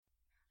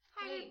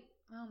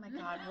Oh my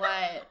god,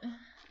 what?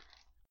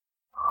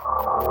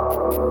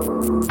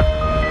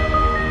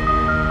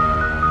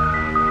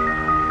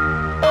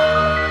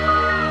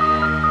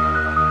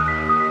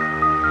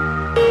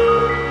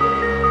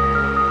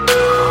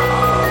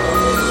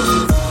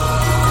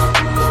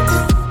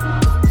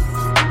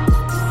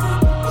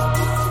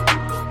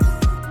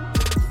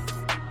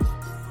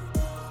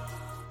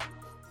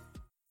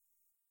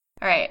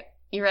 All right,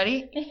 you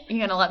ready? You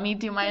gonna let me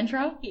do my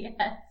intro? Yes.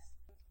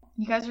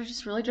 You guys are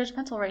just really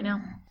judgmental right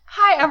now.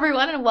 Hi,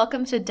 everyone, and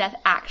welcome to Death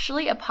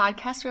Actually, a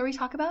podcast where we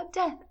talk about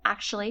death,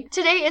 actually.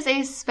 Today is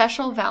a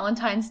special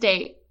Valentine's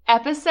Day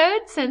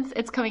episode since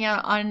it's coming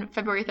out on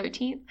February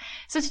 13th.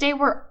 So today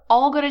we're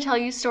all going to tell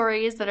you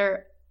stories that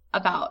are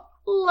about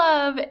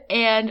love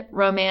and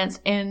romance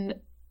and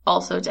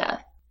also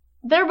death.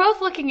 They're both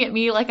looking at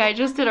me like I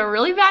just did a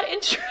really bad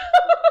intro.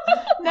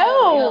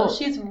 No.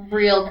 She's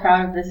real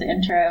proud of this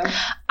intro.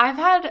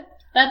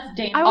 That's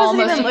Dana. I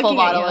wasn't Almost even a full looking at you.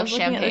 bottle I of was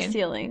looking at champagne. the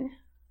ceiling.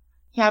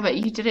 Yeah, but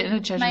you did it in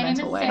a My name is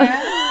judgmental way.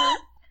 Sarah.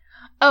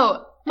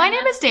 Oh, my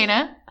name is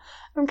Dana.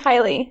 I'm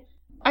Kylie.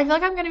 I feel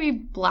like I'm going to be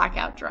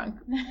blackout drunk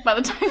by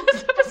the time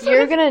this episode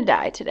You're is- gonna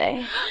die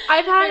today.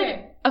 I've had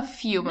Okay. a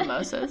few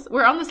mimosas.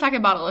 We're on the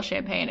second bottle of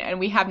champagne, and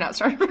we have not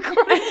started recording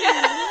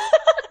yet.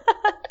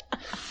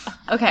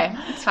 Okay,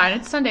 it's fine.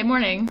 It's Sunday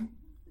morning.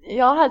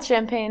 Y'all had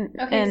champagne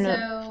Okay, and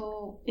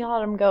so... y'all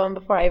had them going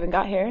before I even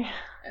got here.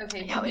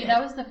 Okay, Yeah, we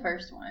that was the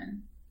first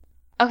one.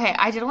 Okay,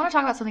 I did want to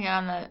talk about something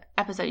on the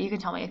episode. You can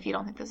tell me if you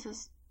don't think this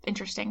is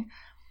interesting.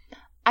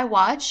 I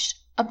watched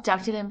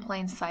Abducted in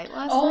Plain Sight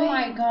last Oh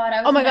night. my god,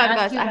 I was Oh my gonna God, ask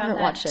guys, you I about haven't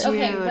that. watched it.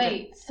 Okay, Dude.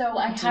 wait, so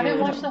I haven't Dude.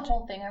 watched the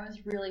whole thing. I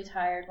was really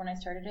tired when I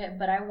started it,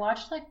 but I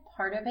watched like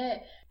part of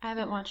it. I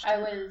haven't watched I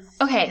it. was...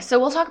 Okay, so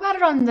we'll talk about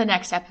it on the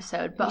next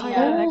episode, but Yeah.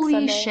 Next holy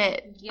Sunday.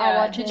 shit. Yeah, I'll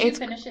watch did it. you It's-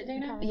 finish it,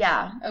 Dana?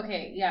 Yeah.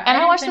 Okay, yeah. And I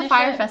didn't watched the finish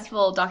Fire it.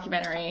 Festival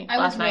documentary I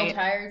was last real night.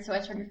 tired, so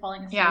I started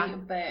falling asleep, Yeah.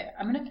 but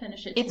I'm gonna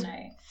finish it It's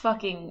tonight.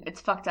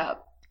 it's fucked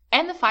up.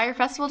 And the Fire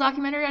Festival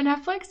documentary on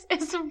Netflix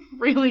is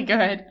really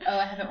good. Oh,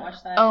 I haven't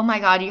watched that. Oh my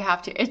god, you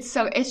have to. It's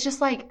just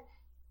like,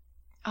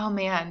 oh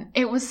man,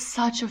 it was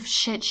such a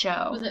shit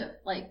show. Was it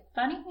like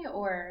funny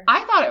or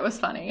I thought it was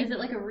funny. is it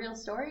like a real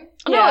story?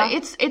 Yeah. No,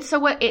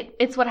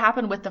 it's what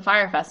happened with the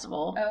Fire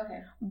Festival. Oh,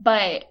 okay.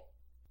 But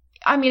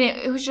I mean,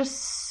 it was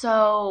just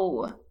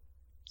so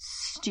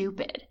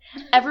stupid.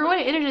 Everyone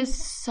in it is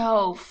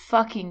so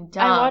fucking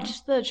dumb. I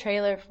watched the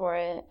trailer for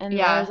it, and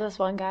Yeah. there's this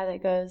one guy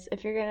that goes,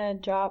 "If you're gonna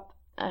drop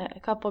a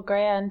couple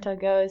grand to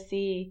go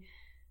see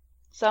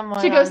someone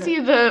to go on- see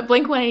the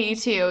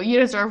Blink-182, you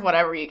deserve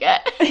whatever you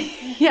get.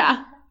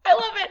 yeah, I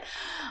love it.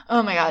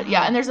 Oh my god,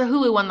 yeah. And there's a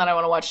Hulu one that I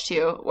want to watch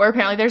too, where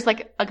apparently there's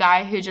like a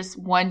guy who just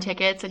won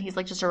tickets, and he's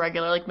like just a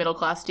regular like middle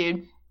class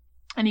dude,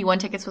 and he won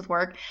tickets with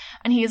work,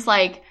 and he's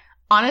like,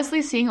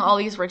 honestly, seeing all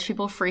these rich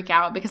people freak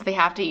out because they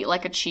have to eat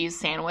like a cheese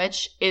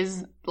sandwich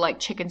is like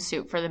chicken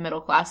soup for the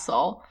middle class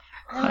soul.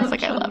 I was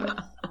like, I love it.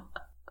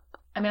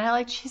 I mean, I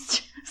like cheese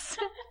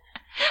too.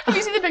 Have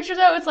you seen the picture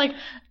though? It's like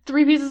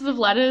 3 pieces of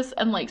lettuce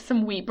and like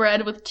some wheat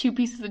bread with 2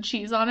 pieces of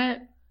cheese on it.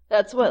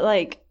 that's what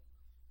like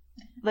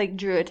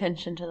drew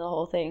attention to the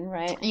whole thing,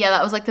 right? Yeah,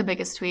 that was like the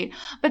biggest tweet.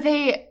 But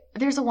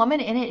there's a woman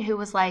in it who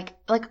was like,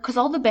 because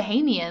all the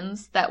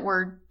Bahamians that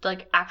were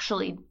like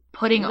actually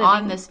putting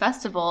on this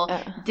festival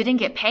didn't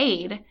get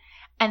paid,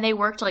 and they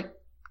worked like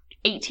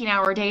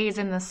 18-hour days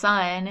in the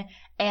sun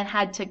and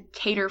had to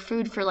cater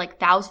food for like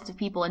thousands of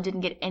people and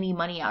didn't get any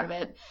money out of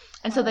it.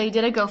 And so they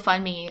did a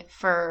GoFundMe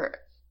for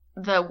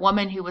the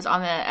woman who was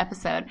on the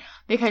episode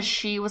because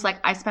she was like,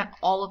 I spent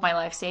all of my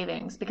life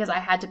savings because I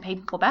had to pay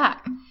people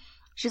back.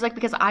 She's like,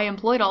 because I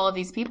employed all of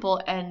these people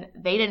and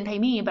they didn't pay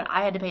me, but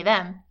I had to pay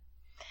them.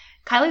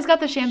 Kylie's got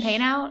the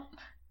champagne out.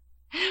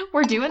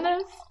 We're doing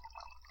this.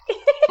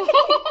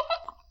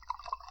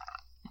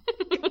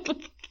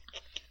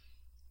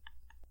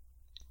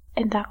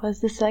 And that was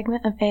the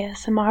segment of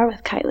ASMR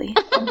with Kylie.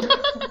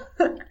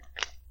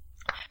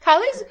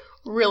 Kylie's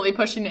really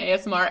pushing the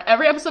ASMR.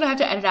 Every episode I have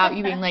to edit out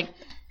you being like,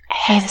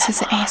 hey, this is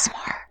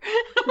ASMR.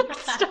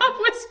 Stop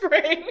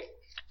whispering.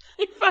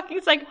 You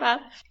fucking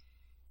psychopath.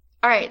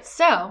 All right,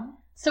 so.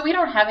 So we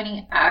don't have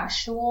any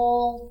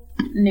actual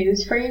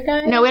news for you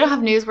guys? No, we don't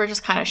have news. We're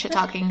just kind of shit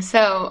talking.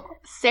 So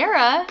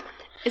Sarah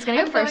is going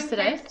to go first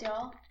today. First,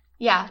 y'all.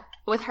 Yeah,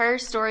 with her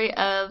story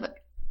of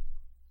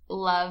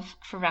love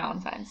for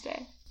Valentine's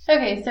Day.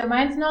 Okay, so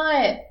mine's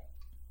not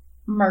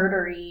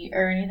murdery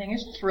or anything.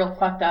 It's just real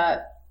fucked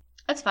up.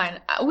 That's fine.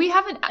 We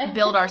haven't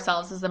billed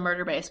ourselves as a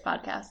murder-based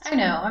podcast. I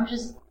know. I'm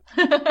just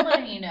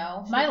letting you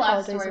know. My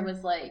last story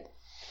was like...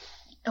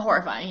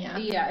 Horrifying, yeah.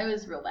 Yeah, it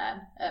was real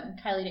bad.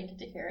 Kylie didn't get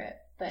to hear it.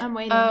 But I'm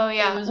waiting. Oh, It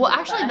yeah. was Well, real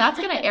actually, bad. that's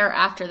going to air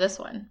after this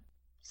one.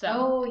 So.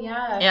 Oh,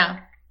 yeah. Yeah.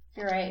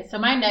 You're right. So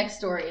my next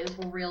story is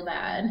real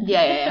bad.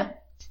 Yeah.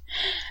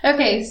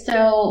 Okay,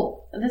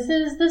 so this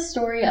is the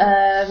story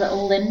of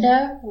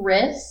Linda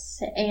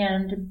Riss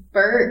and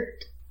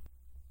Burt.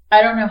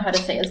 I don't know how to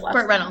say his last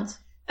Burt name. Reynolds.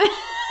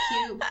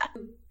 Pu-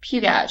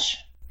 Pugash.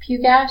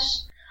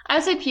 Pugash? I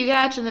would say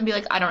Pugash and then be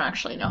like, I don't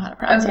actually know how to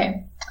pronounce it.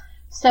 Okay.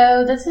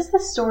 So this is the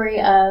story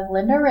of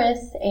Linda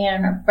Riss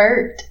and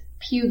Bert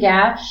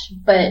Pugash,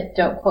 but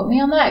don't quote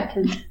me on that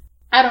because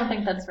I don't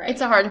think that's right.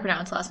 It's a hard to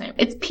pronounce last name.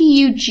 It's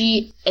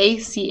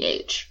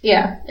Pugach.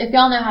 Yeah, if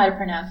y'all know how to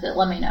pronounce it,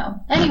 let me know.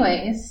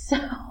 Anyways, so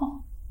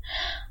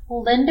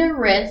Linda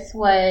Riss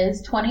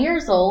was 20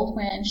 years old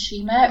when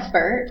she met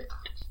Bert.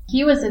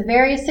 He was a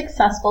very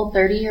successful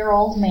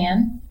 30-year-old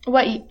man.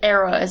 What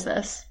era is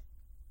this?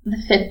 The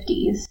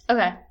 50s.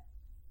 Okay.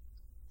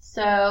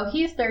 So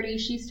he's 30,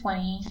 she's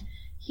 20.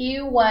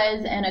 He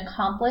was an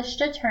accomplished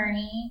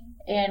attorney,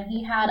 and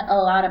he had a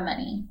lot of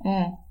money.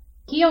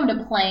 He owned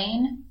a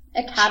plane,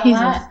 a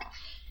Cadillac,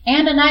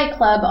 and a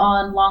nightclub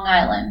on Long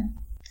Island.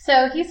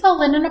 So he saw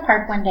Linda in a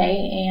park one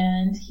day,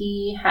 and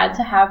he had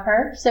to have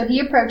her. So he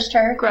approached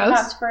her,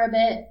 talked for a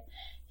bit.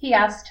 He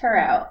asked her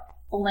out.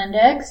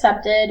 Linda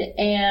accepted,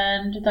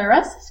 and the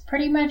rest is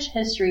pretty much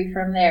history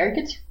from there. It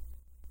gets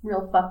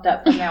real fucked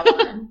up from now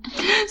on.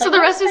 So the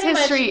rest is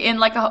history in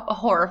like a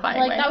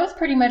horrifying way. That was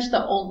pretty much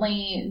the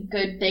only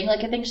good thing.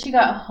 Like I think she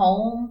got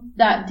home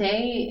that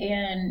day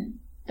and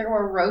there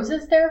were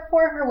roses there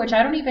for her, which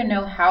I don't even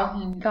know how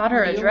he got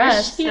her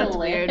address. That's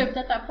weird. At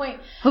that point.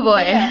 Oh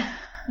boy. Yeah,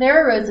 there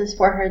were roses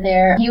for her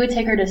there. He would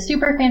take her to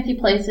super fancy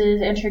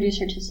places, introduce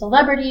her to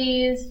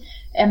celebrities,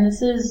 and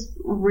this is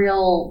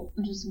real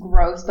just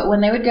gross. But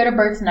when they would go to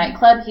Bert's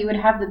nightclub, he would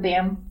have the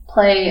band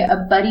play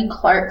a Buddy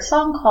Clark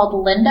song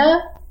called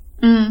Linda.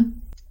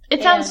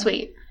 It sounds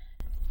sweet.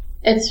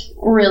 It's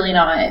really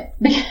not,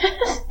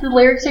 because the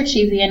lyrics are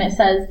cheesy and it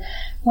says,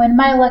 "When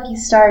my lucky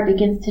star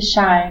begins to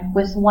shine,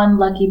 with one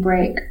lucky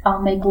break,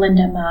 I'll make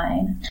Linda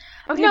mine."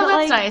 Okay, no,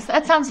 that's nice.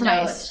 That sounds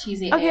nice. It's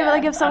cheesy. Okay, but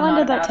like if someone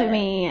did that to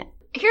me.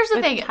 Here's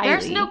the thing. Kylie.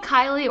 There's no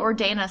Kylie or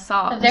Dana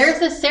songs.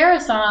 There's a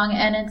Sarah song,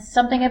 and it's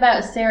something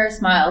about Sarah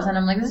smiles, and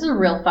I'm like, this is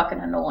real fucking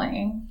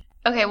annoying.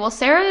 Okay, well,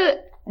 Sarah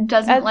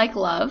doesn't like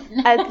love.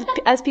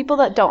 As people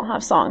that don't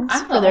have songs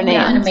for their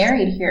names. I'm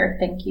married here,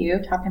 thank you.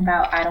 Talking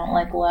about I don't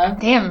like love.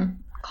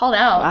 Damn. Called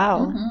out.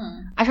 Wow.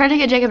 Mm-hmm. I tried to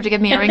get Jacob to give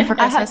me a ring for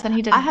Christmas, and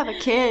he didn't. I have a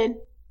kid.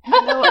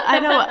 I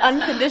know what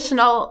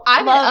unconditional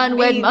I'm love an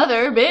unwed means.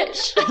 mother,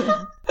 bitch.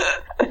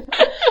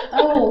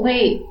 Oh,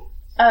 wait.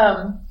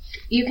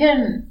 You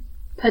can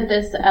put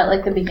this at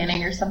like the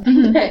beginning or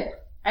something,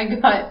 but I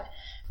got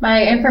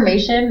my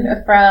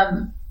information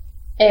from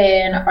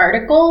an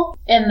article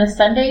in the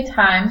Sunday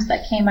Times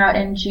that came out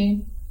in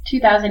June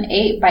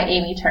 2008 by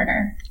Amy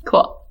Turner.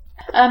 Cool.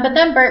 But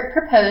then Bert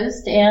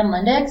proposed and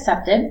Linda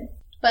accepted.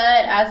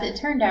 But as it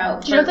turned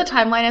out... Do you know what the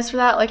timeline is for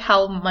that? Like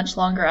how much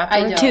longer after?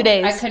 I don't. 2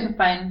 days. I couldn't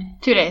find...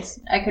 2 days.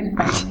 I couldn't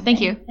find anything.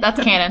 Thank you.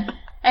 That's canon.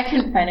 I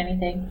couldn't find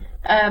anything.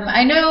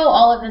 I know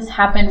all of this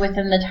happened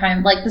within the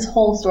time... Like this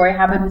whole story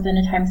happened within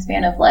a time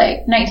span of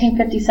like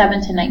 1957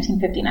 to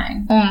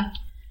 1959.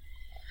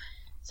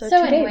 So 2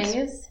 anyways...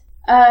 days.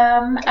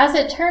 As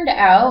it turned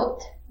out,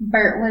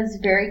 Bert was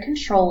very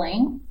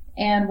controlling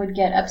and would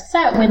get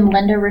upset when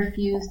Linda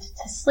refused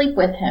to sleep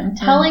with him,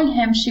 telling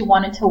him she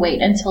wanted to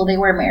wait until they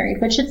were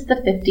married, which it's the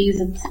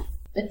 50s.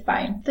 It's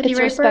fine. Did he It's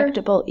rape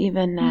respectable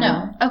even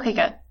now. No. Okay,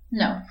 good.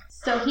 No.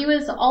 So he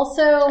was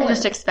also... I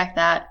just expect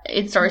that.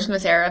 It starts from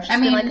this era. Just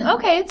be like,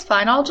 okay, it's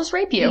fine. I'll just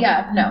rape you.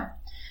 Yeah, no.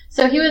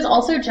 So he was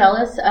also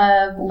jealous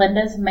of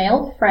Linda's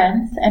male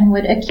friends and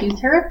would accuse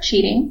her of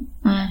cheating.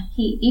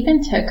 He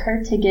even took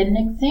her to get an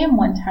exam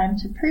one time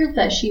to prove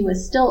that she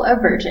was still a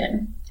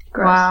virgin.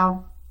 Gross.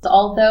 Wow.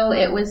 Although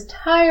it was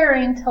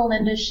tiring to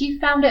Linda, she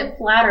found it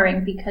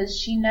flattering because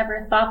she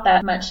never thought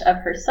that much of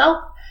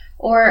herself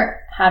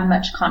or had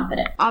much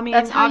confidence. I mean,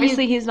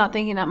 obviously he's not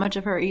thinking that much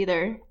of her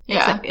either. Yeah.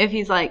 Except if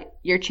he's like,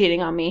 you're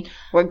cheating on me,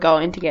 we're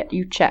going to get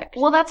you checked.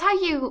 Well, that's how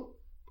you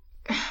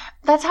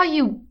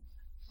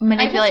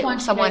manipulate I just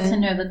want someone. you guys to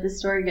know that this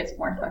story gets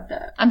more fucked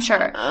up. I'm sure.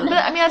 But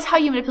I mean, that's how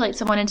you manipulate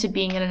someone into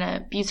being in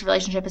an abusive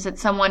relationship. Is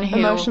it's someone who...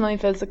 Emotionally,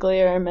 physically,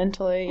 or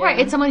mentally. Yeah. Right.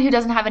 It's someone who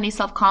doesn't have any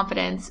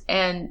self-confidence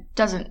and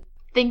doesn't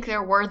think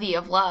they're worthy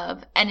of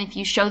love. And if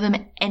you show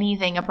them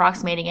anything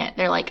approximating it,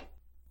 they're like,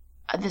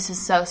 this is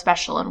so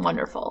special and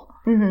wonderful.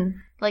 Mm-hmm.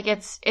 Like,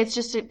 it's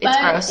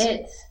gross.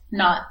 It's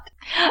not.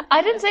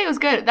 I didn't say it was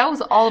good. That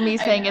was all me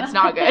saying it's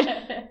not good.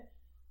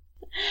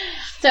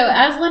 So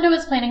as Linda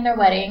was planning their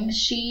wedding,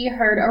 she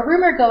heard a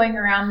rumor going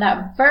around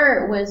that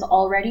Bert was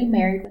already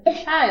married with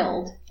a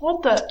child.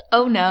 What the?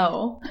 Oh,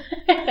 no.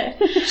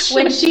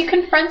 When she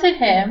confronted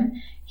him,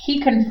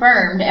 he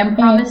confirmed and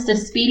promised a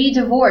speedy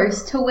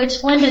divorce, to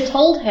which Linda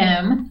told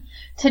him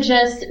to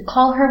just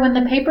call her when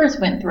the papers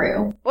went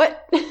through.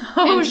 What?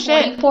 Oh, and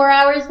shit. 24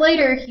 hours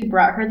later, he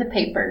brought her the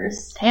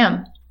papers.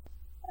 Damn.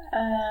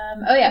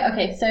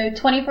 So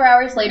 24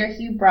 hours later,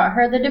 he brought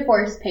her the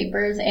divorce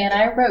papers, and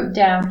I wrote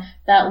down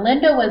that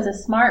Linda was a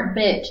smart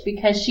bitch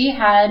because she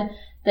had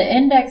the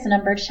index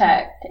number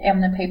checked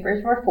and the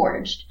papers were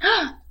forged.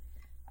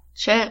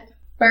 Shit.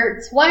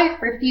 Bert's wife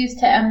refused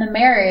to end the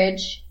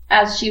marriage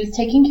as she was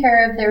taking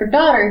care of their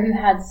daughter who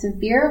had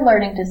severe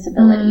learning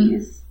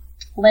disabilities.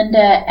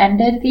 Linda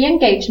ended the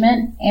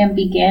engagement and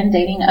began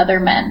dating other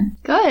men.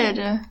 Good.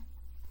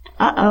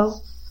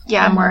 Uh-oh.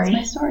 Yeah, I'm worried.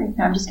 That's my story.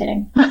 No, I'm just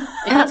kidding.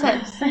 That's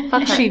it.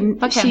 Fuck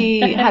her. She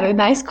had a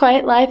nice,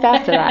 quiet life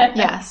after that.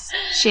 Yes.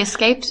 She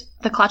escaped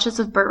the clutches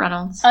of Burt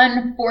Reynolds.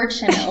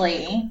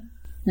 Unfortunately.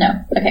 No.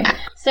 Okay.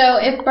 So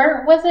if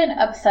Burt wasn't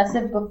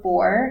obsessive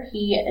before,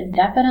 he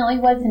definitely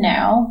was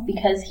now,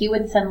 because he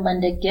would send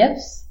Linda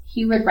gifts.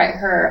 He would write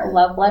her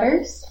love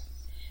letters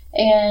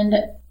and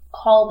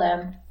call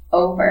them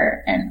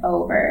over and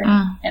over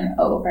and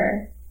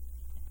over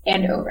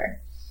and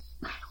over.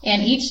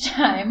 And each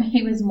time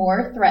he was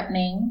more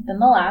threatening than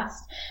the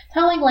last,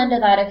 telling Linda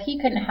that if he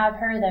couldn't have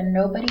her, then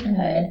nobody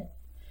could.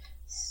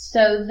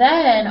 So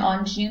then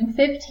on June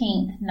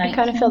 15th, I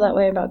kind of feel that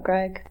way about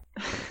Greg.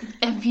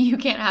 If you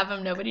can't have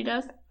him, nobody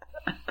does.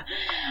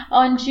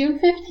 On June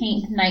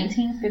 15th,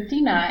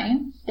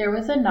 1959, there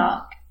was a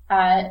knock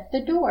at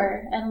the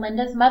door, and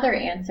Linda's mother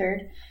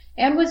answered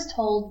and was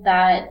told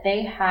that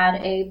they had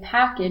a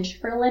package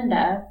for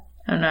Linda.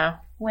 Oh, no.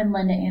 When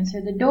Linda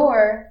answered the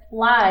door,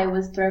 lye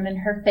was thrown in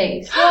her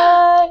face.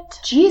 What?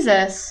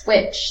 Jesus.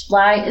 Which,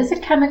 lye is a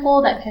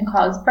chemical that can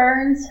cause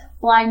burns,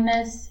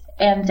 blindness,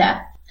 and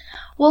death.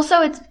 Well,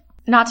 so it's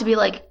not to be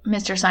like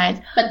Mr. Science.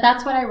 But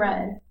that's what I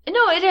read.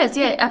 No, it is.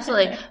 Yeah,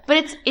 absolutely.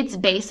 But it's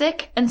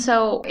basic. And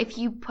so if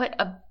you put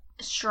a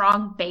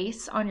strong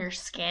base on your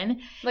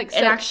skin, it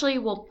actually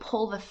will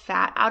pull the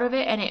fat out of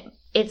it. And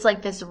it's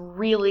like this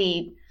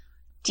really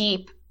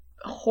deep,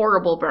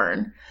 horrible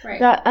burn. Right.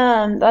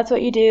 That's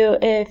what you do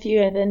if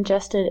you have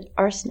ingested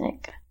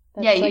arsenic.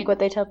 That's yeah, what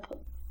they tell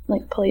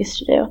police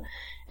to do.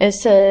 Is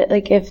to,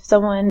 if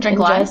someone drink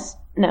lye?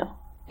 No.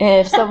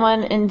 If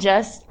someone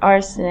ingests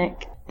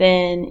arsenic,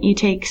 then you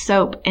take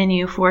soap and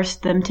you force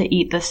them to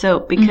eat the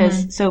soap,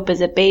 because soap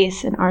is a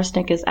base and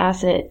arsenic is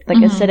acid,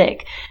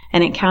 acidic,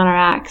 and it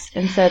counteracts.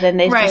 And so then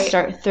they just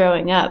start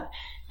throwing up,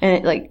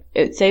 and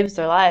it saves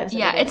their lives.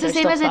 Yeah, it's the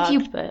same as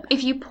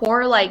if you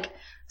pour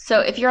so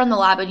if you're on the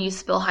lab and you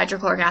spill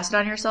hydrochloric acid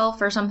on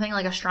yourself or something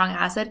like a strong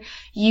acid,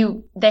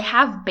 they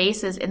have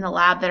bases in the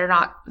lab that are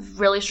not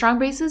really strong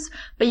bases,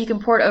 but you can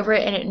pour it over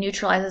it and it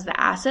neutralizes the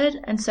acid,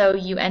 and so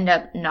you end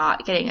up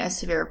not getting as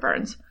severe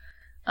burns.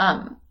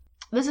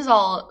 This is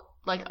all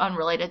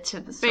unrelated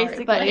to the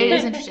story, but it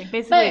is interesting.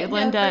 Basically,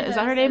 Linda, is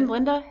that her name,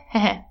 Linda?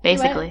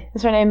 Basically.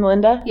 Is her name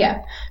Linda?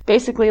 Yeah.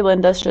 Basically,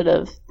 Linda should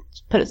have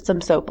put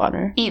some soap on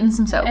her. Eaten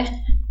some soap.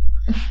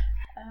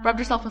 Rubbed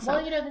herself with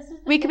soap. Well,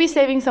 we could be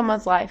saving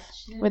someone's life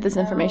with this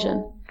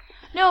information.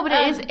 No, but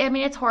it is. I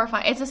mean, it's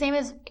horrifying. It's the same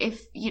as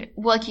if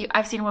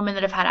I've seen women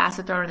that have had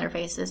acid thrown in their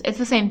faces. It's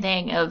the same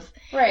thing of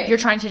you're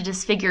trying to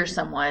disfigure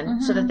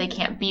someone so that they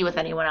can't be with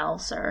anyone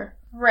else or.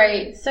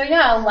 Right. So,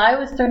 yeah, a lye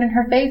was thrown in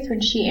her face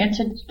when she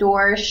answered the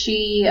door.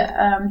 She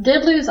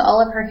did lose all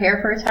of her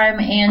hair for a time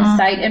and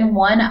sight in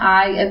one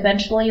eye,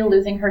 eventually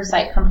losing her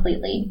sight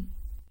completely.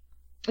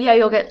 Yeah,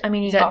 you get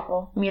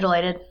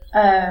mutilated.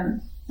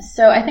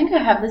 So I think I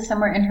have this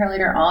somewhere in her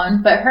later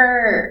on, but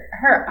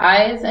her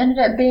eyes ended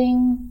up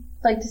being,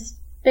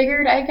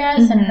 disfigured, I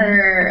guess, and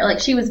her,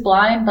 she was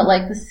blind, but,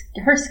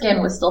 her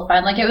skin was still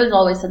fine. It was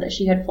always said that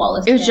she had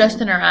flawless skin. It was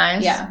just in her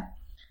eyes? Yeah.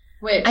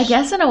 Which, I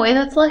guess in a way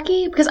that's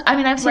lucky, because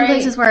I've seen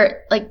places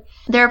where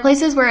there are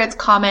places where it's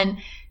common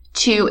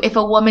to, if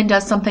a woman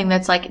does something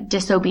that's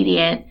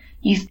disobedient,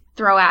 you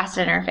throw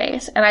acid in her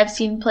face. And I've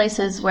seen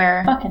places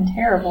where fucking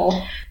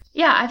terrible.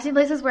 Yeah, I've seen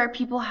places where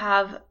people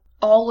have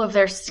all of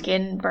their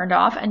skin burned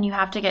off and you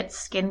have to get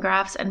skin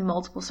grafts and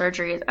multiple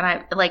surgeries.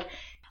 And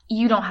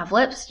you don't have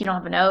lips, you don't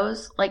have a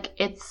nose,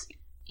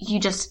 you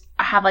just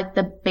have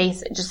the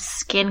base, just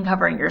skin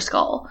covering your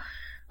skull.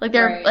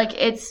 There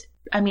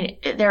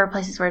are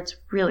places where it's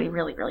really,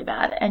 really, really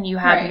bad, and you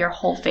have your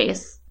whole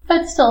face.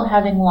 But still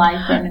having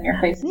lye thrown in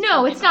your face.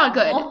 No, it's not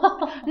good.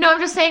 No, I'm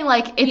just saying,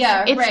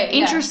 it's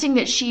interesting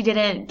that she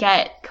didn't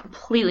get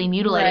completely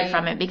mutilated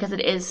from it, because it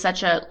is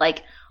such a,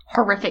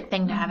 horrific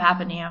thing to have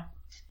happen to you.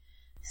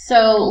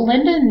 So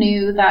Linda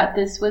knew that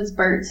this was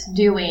Burt's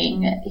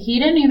doing. He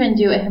didn't even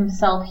do it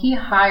himself. He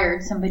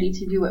hired somebody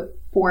to do it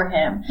for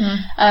him.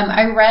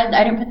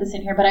 I didn't put this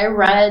in here, but I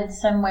read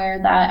somewhere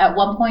that at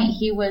one point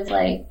he was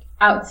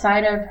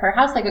outside of her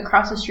house,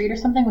 across the street or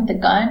something, with a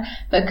gun,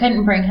 but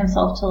couldn't bring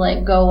himself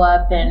to go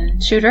up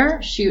and shoot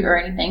or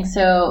anything.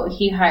 So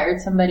he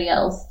hired somebody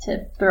else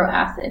to throw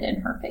acid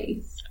in her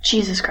face.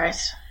 Jesus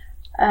Christ.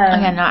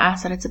 Again, not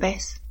acid, it's a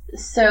base.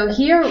 So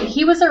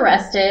he was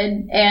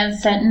arrested and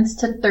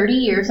sentenced to 30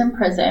 years in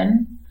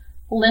prison.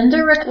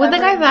 Linda recovered. Well, the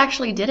guy who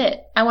actually did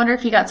it, I wonder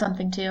if he got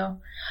something too.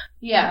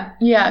 Yeah.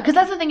 Yeah, because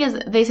that's the thing is,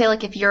 they say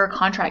if you're a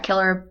contract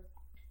killer,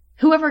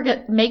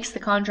 whoever makes the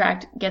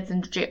contract gets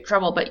into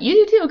trouble, but you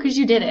do too because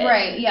you did it.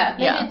 Right, yeah,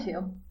 they did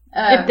too.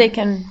 If they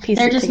can piece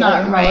it together. They're just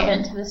not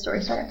relevant to the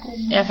story.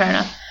 Yeah, fair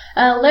enough.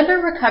 Linda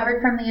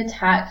recovered from the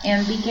attack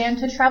and began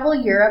to travel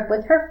Europe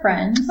with her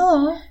friends.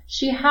 Aww.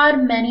 She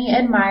had many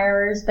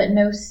admirers, but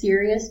no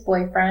serious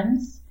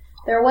boyfriends.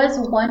 There was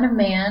one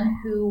man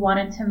who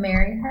wanted to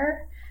marry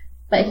her,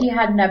 but he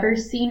had never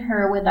seen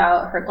her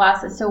without her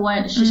glasses. So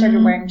once she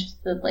started wearing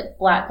just the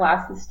black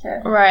glasses too.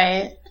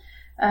 Right.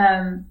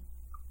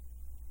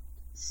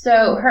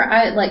 So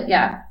her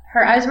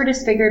Her eyes were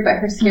disfigured, but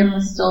her skin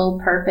was still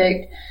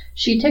perfect.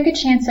 She took a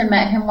chance and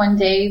met him one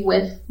day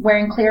with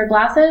wearing clear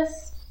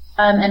glasses.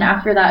 And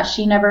after that,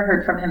 she never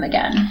heard from him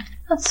again.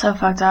 That's so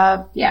fucked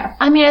up. Yeah.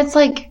 I mean, it's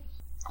like,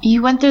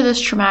 you went through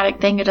this traumatic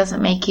thing. It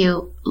doesn't make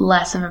you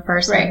less of a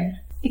person. Right.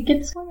 It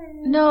gets worse.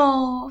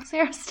 No,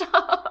 Sarah,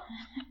 stop.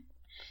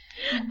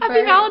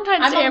 Happy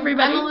Valentine's Day,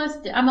 everybody.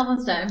 I'm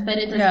almost done, but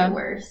it does get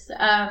worse.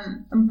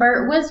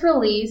 Bert was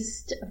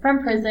released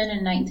from prison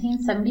in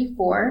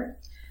 1974.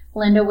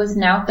 Linda was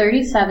now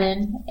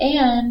 37,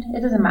 and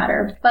it doesn't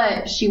matter,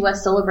 but she was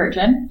still a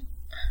virgin.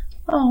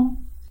 Oh.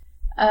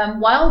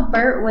 While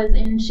Bert was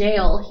in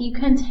jail, he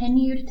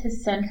continued to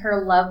send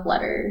her love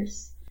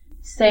letters,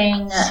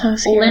 saying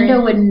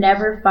Linda would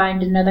never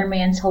find another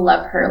man to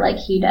love her like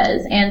he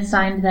does, and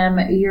signed them,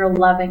 "Your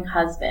loving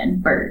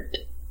husband, Bert."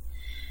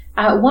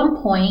 At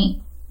one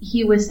point,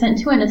 he was sent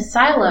to an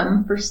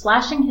asylum for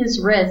slashing his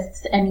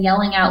wrists and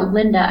yelling out,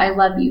 "Linda, I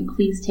love you.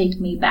 Please take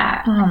me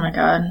back." Oh my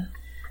God.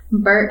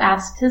 Bert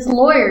asked his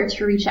lawyer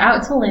to reach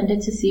out to Linda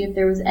to see if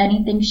there was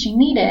anything she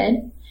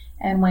needed.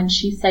 And when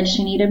she said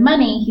she needed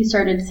money, he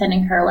started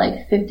sending her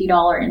like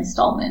 $50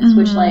 installments,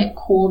 which like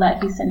cool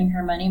that he's sending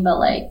her money, but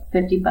like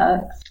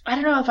 $50. I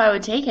don't know if I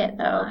would take it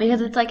though,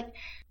 because it's like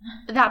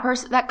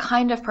that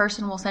kind of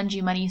person will send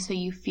you money so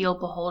you feel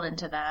beholden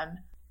to them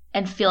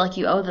and feel like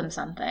you owe them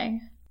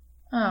something.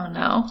 Oh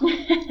no.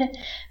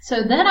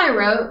 So then I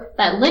wrote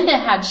that Linda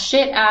had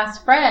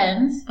shit-ass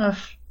friends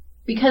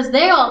because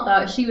they all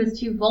thought she was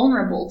too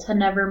vulnerable to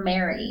never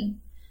marry.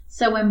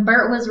 So when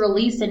Bert was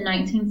released in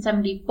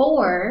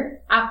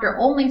 1974, after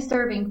only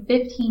serving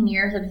 15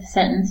 years of his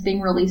sentence being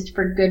released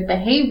for good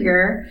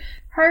behavior,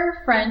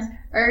 her friends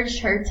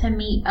urged her to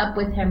meet up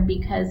with him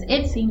because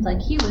it seemed like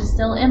he was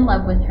still in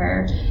love with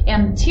her,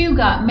 and the two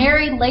got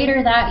married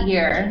later that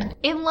year.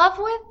 In love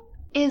with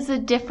is a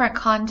different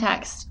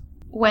context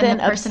when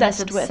the person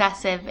is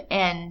obsessive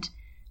and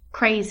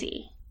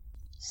crazy.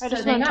 So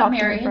they got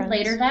married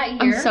later that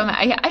year. I'm so mad.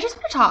 I just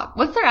want to talk.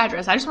 What's their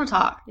address? I just want to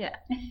talk. Yeah.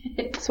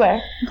 Swear.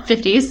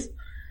 50s.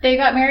 They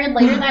got married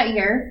later that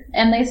year,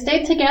 and they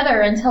stayed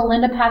together until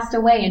Linda passed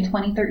away in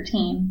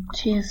 2013.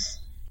 Jeez.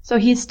 So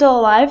he's still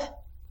alive?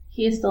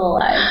 He is still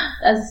alive,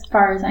 as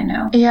far as I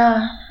know.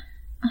 Yeah.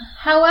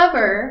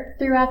 However,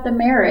 throughout the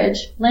marriage,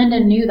 Linda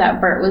knew that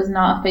Bert was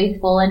not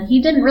faithful, and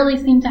he didn't really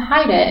seem to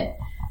hide it.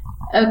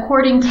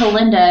 According to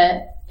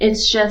Linda,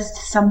 it's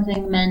just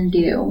something men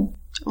do.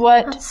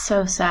 What? That's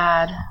so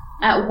sad.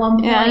 At one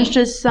point... Yeah, it's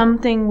just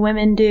something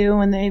women do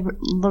when they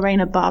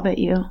Lorena Bob at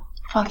you.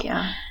 Fuck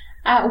yeah.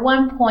 At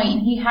one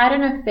point, he had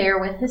an affair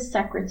with his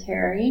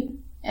secretary,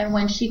 and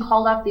when she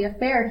called off the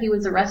affair, he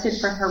was arrested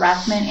for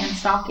harassment and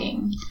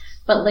stalking,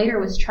 but later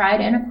was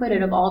tried and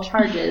acquitted of all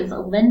charges.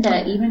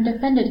 Linda even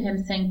defended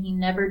him, saying he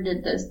never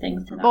did those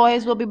things to them.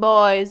 Boys will be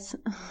boys.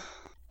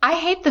 I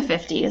hate the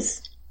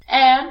 50s.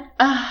 And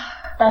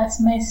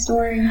that's my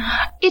story.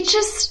 It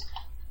just...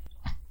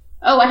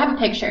 Oh, I have a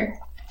picture.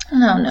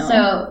 No.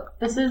 So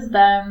this is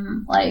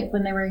them, like,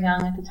 when they were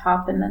young at the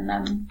top, and then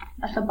them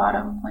at the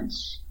bottom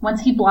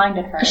once he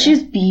blinded her.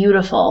 She's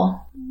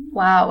beautiful.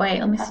 Wow, wait,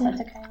 let me see.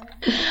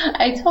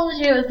 I told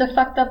you it was the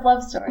fucked up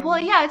love story. Well,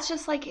 yeah, it's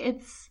just like,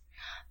 it's...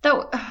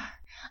 Though,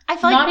 I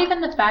feel not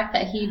even the fact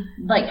that he,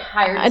 like,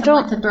 hired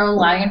someone to throw a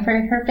lie in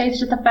front of her face,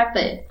 just the fact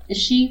that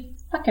she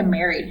fucking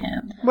married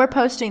him. We're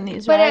posting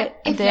these, right?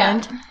 At the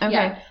end? Okay.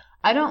 Yeah.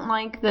 I don't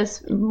like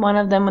this one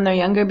of them when they're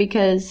younger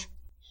because...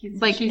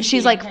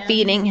 she's like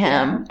feeding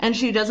him, and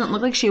she doesn't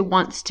look like she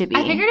wants to be.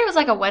 I figured it was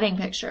like a wedding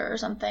picture or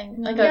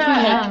something. Like too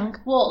young.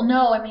 Well,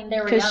 no, I mean they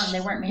were young; they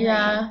weren't married.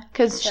 Yeah,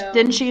 because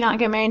didn't she not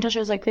get married until she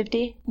was like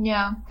 50?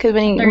 Yeah, because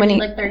when he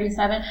like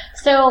 37.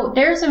 So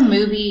there's a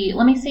movie.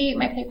 Let me see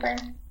my paper.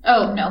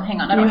 Oh no,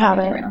 hang on, I don't have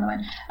it right on the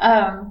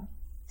one.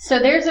 So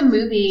there's a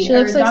movie. She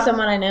looks like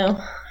someone I know.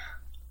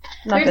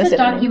 There's a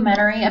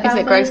documentary about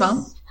this. Greg's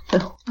mom?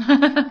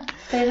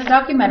 There's a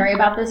documentary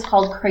about this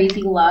called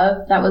Crazy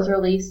Love that was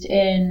released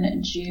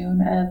in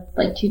June of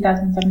like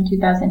 2007,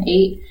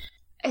 2008.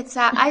 It's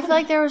sad. I feel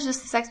like there was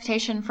just this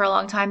expectation for a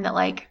long time that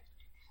like,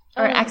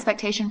 or an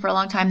expectation for a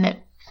long time that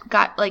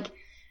got like,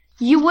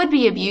 you would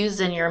be abused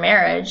in your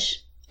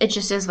marriage. It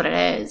just is what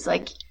it is.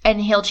 Like,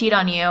 and he'll cheat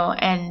on you,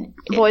 and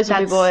boys will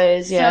be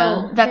boys.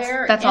 Yeah, so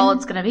that's all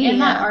it's gonna be. In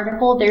that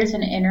article, there's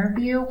an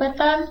interview with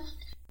them,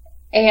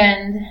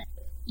 and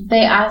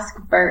they ask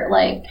Bert,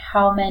 like,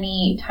 how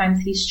many times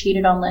he's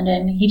cheated on Linda,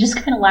 and he just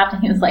kind of laughed,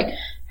 and he was like,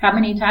 how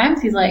many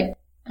times? He's like,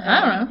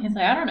 I don't know. He's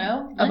like, I don't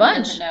know. Linda a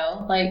bunch.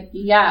 Know. Like,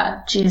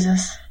 yeah.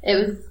 Jesus. It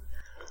was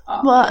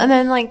awful. Well, and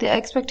then, like, the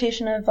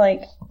expectation of,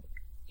 like,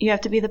 you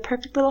have to be the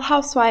perfect little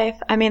housewife.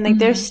 I mean, like,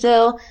 there's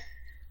still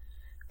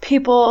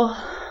people,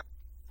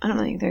 I don't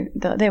think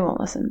they won't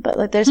listen, but,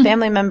 like, there's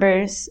family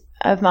members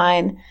of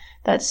mine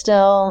that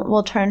still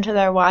will turn to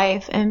their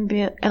wife and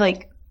be,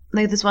 like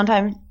this one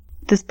time,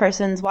 this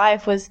person's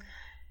wife was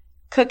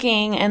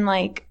cooking, and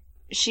like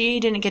she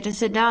didn't get to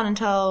sit down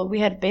until we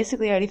had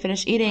basically already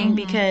finished eating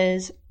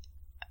because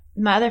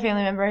my other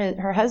family member,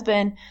 her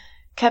husband,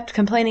 kept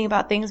complaining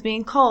about things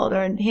being cold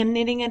or him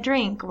needing a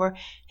drink or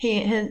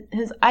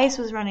his ice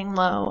was running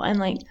low and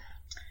like.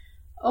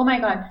 Oh my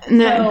God.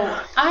 No.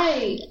 So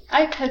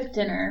I cook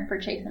dinner for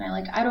Chase and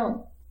I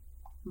don't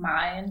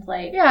mind.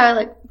 Like, yeah, I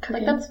like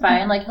cooking. Like, that's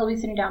fine. Like, he'll be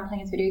sitting down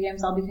playing his video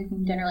games. I'll be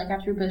cooking dinner, like,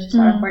 after we both just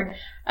got off work.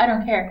 I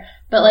don't care.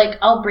 But, like,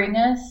 I'll bring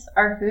us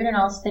our food and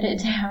I'll sit it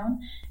down.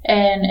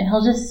 And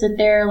he'll just sit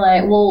there,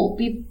 like, we'll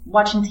be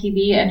watching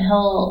TV and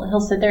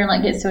he'll sit there and,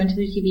 like, get so into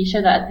the TV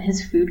show that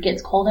his food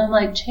gets cold. And I'm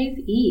like, Chase,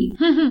 eat.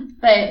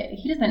 But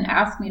he doesn't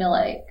ask me to,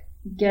 like,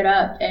 get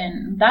up.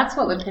 And that's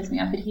what would piss me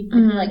off. If he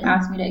like,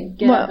 asked me to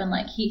get up and,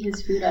 like, heat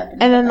his food up.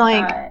 And then,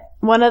 like that.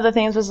 One of the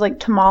things was, like,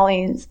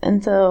 tamales.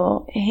 And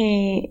so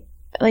he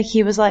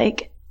was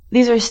like,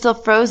 these are still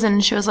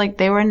frozen. She was like,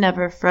 they were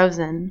never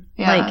frozen.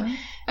 Yeah. Like,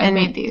 I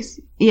made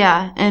these.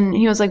 Yeah. And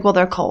he was like, well,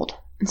 they're cold.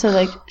 And so,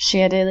 like, she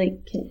had to,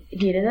 like,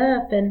 heat it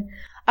up. And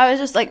I was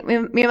just like, me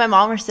and my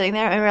mom were sitting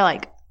there and we were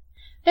like,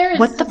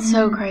 that's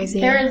so crazy.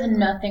 There is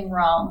nothing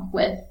wrong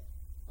with,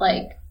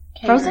 like,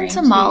 frozen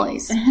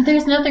tamales.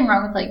 There's nothing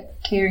wrong with, like,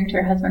 catering to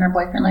your husband or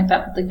boyfriend like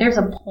that. But, like, there's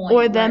a point.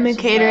 Or them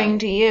catering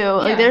to you.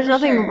 Like, there's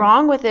nothing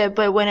wrong with it.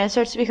 But when it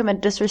starts to become a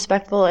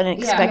disrespectful and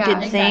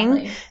expected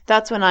thing,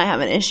 that's when I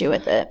have an issue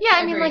with it. Yeah,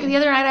 I mean, like, the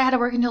other night I had to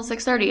work until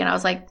 6:30 and I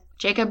was like,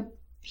 Jacob,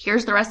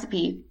 here's the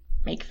recipe.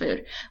 Make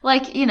food.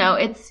 Like, you know,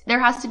 there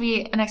has to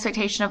be an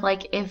expectation of,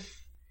 like,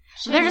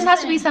 there just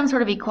has to be some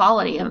sort of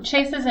equality.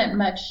 Chase isn't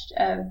much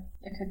of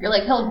a cooker.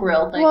 Like, he'll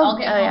grill. Like, I'll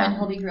get home and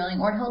he'll be grilling.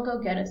 Or he'll go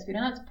get us food.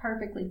 And that's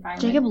perfectly fine.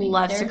 Jacob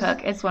loves to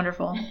cook. It's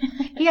wonderful.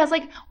 He has,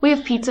 like, we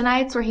have pizza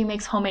nights where he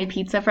makes homemade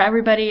pizza for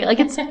everybody. Like,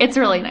 it's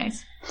really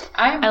nice.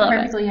 I'm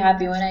perfectly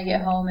happy when I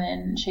get home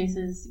and Chase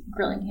is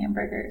grilling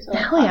hamburgers or,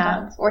 like,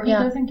 hot dogs. Or he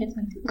goes and gets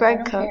me food.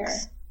 Greg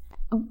cooks.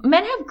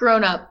 Men have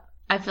grown up,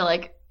 I feel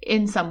like,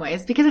 in some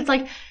ways. Because it's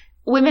like,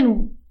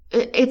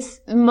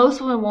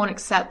 most women won't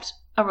accept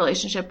a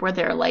relationship where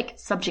they're, like,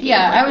 subjugated.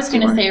 Yeah, I was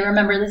going to say,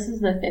 remember, this is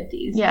the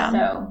 50s. Yeah.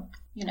 So,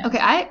 you know. Okay,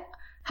 I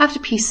have to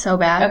pee so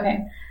bad.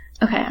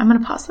 Okay, I'm going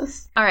to pause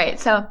this. All right,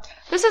 so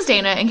this is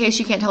Dana, in case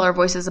you can't tell our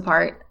voices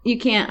apart. You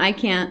can't. I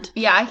can't.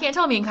 Yeah, I can't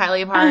tell me and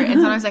Kylie apart, and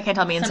sometimes I can't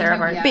tell me and Sarah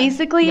apart. Yeah.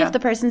 Basically, if the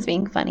person's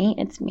being funny,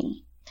 it's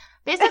me.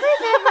 Basically,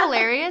 if they're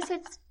hilarious,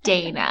 it's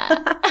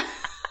Dana.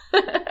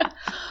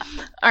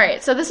 All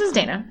right, so this is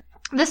Dana.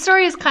 This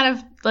story is kind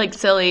of, like,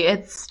 silly.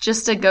 It's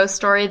just a ghost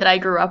story that I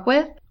grew up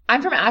with.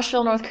 I'm from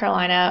Asheville, North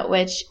Carolina,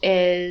 which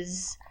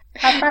is...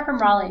 How far from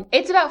Raleigh?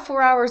 It's about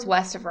 4 hours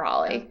west of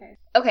Raleigh.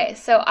 Okay,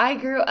 so I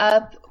grew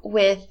up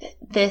with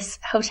this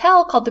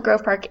hotel called the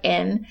Grove Park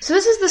Inn. So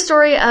this is the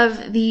story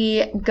of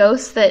the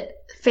ghost that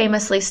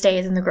famously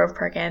stays in the Grove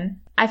Park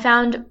Inn. I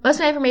found most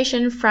of my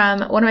information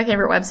from one of my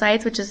favorite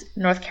websites, which is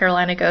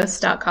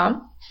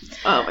northcarolinaghosts.com.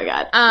 Oh my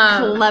God.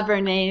 Clever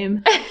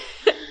name.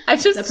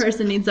 The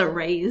person needs a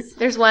raise.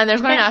 There's one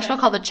in Nashville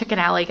called the Chicken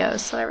Alley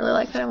Ghost, so I really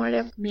like that. I want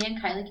to do. Me and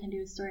Kylie can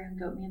do a story on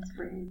Goatman's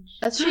Bridge.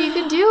 That's true. You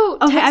can do.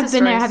 Okay, I've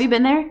been there. Have you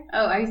been there?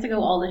 Oh, I used to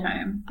go all the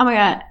time. Oh my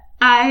God,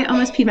 I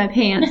almost peed my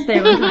pants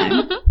there one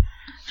time.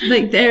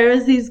 Like, there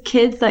was these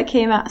kids that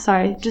came out.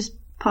 Sorry, just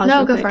pause.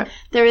 No, go for it.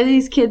 There were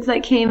these kids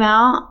that came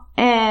out,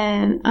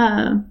 and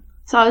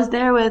so I was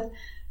there with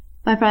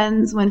my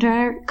friends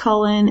Winter,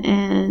 Cullen,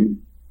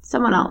 and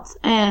someone else,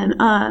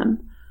 and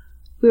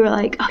we were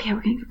like, oh yeah,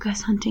 we're going to go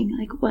ghost hunting,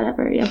 like,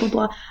 whatever, yeah, blah,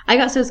 blah. I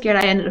got so scared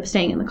I ended up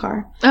staying in the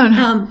car. Oh,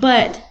 no.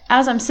 But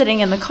as I'm sitting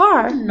in the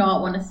car... I do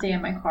not want to stay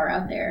in my car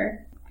out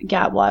there.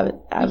 Yeah,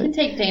 well, I would... We can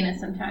take Dana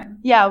sometime.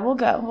 Yeah, we'll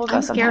go. We'll go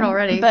I'm scared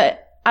already.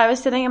 But I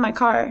was sitting in my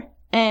car,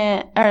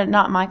 or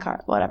not my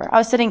car, whatever. I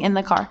was sitting in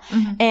the car.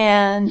 Mm-hmm.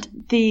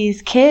 And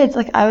these kids,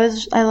 like, I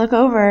look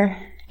over,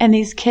 and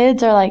these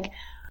kids are like...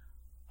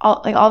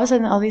 all of a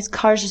sudden, all these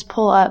cars just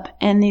pull up,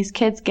 and these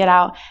kids get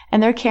out,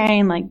 and they're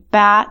carrying, like,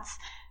 bats...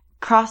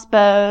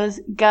 crossbows,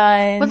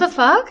 guns, what the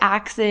fuck,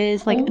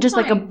 axes, like, just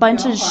like a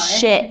bunch of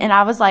shit. And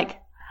I was like,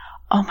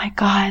 oh my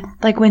God,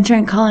 like, Winter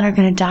and Cullen are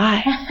gonna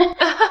die.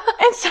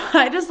 And so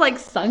I just, like,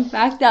 sunk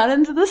back down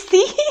into the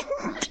seat.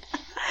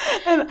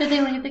 Did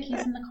they leave the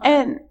keys in the car?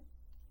 And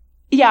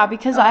yeah,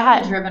 because I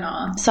had driven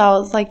off. So I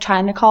was like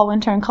trying to call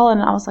Winter and Cullen,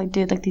 and I was like,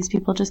 dude, like, these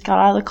people just got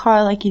out of the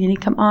car, like, you need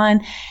to come on.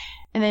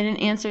 And they didn't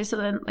answer, so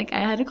then, like,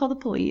 I had to call the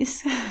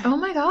police. Oh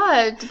my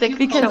God. Did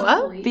they show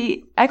up?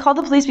 I called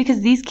the police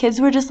because these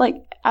kids were just, like,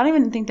 I don't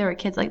even think they were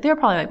kids. Like, they were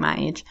probably, like, my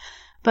age.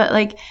 But,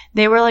 like,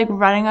 they were, like,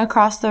 running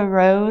across the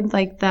road,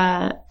 like,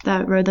 that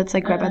road that's,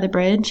 like, right by the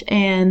bridge.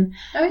 And,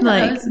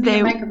 like,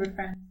 they were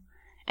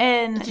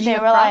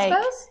like,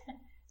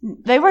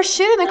 they were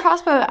shooting the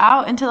crossbow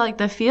out into, like,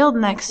 the field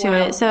next to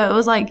it. So it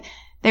was, like,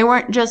 they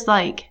weren't just,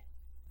 like,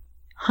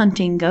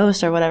 hunting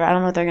ghosts or whatever. I don't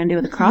know what they're gonna do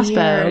with a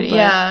crossbow. But,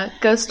 yeah,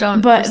 ghosts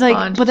don't. But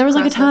there was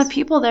like a ton of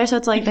people there, so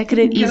it's like they could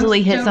have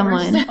easily hit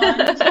someone.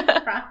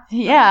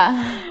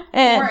 Yeah,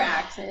 and or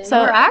axes.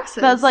 So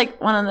that's like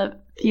one of the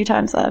few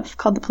times that I've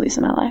called the police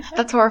in my life.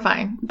 That's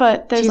horrifying.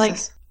 But there's like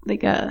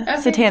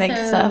satanic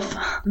stuff.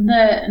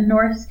 The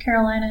North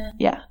Carolina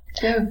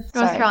Ghost.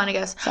 North Carolina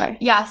Ghost. Sorry.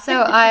 Yeah,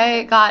 so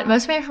I got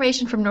most of my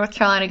information from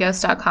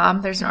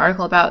NorthCarolinaGhost.com. There's an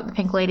article about the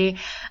Pink Lady.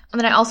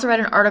 And then I also read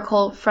an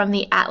article from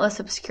the Atlas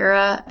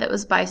Obscura that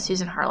was by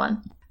Susan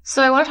Harlan.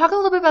 So I want to talk a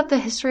little bit about the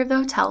history of the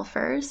hotel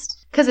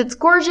first. Because it's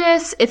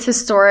gorgeous, it's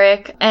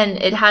historic,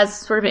 and it has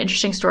sort of an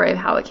interesting story of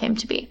how it came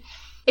to be.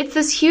 It's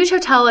this huge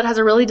hotel. It has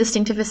a really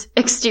distinctive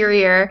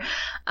exterior.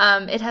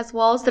 It has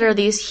walls that are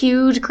these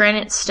huge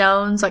granite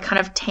stones, like kind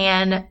of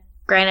tan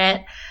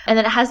granite. And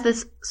then it has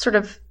this sort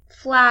of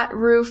flat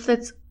roof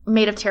that's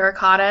made of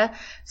terracotta.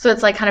 So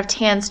it's like kind of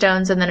tan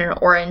stones and then an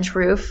orange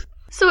roof.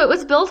 So it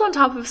was built on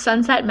top of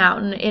Sunset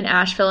Mountain in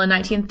Asheville in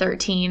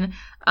 1913.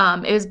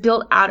 It was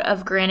built out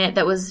of granite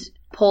that was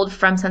pulled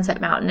from Sunset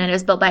Mountain, and it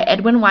was built by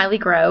Edwin Wiley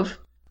Grove.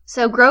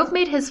 So Grove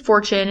made his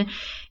fortune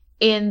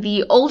in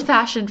the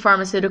old-fashioned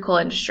pharmaceutical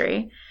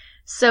industry.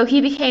 So he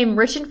became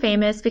rich and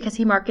famous because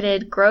he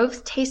marketed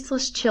Grove's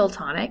Tasteless Chill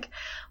Tonic,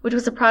 which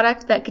was a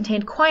product that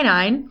contained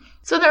quinine.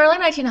 So in the early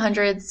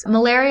 1900s,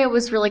 malaria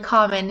was really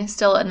common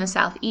still in the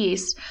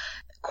Southeast.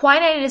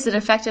 Quinine is an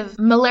effective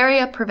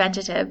malaria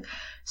preventative.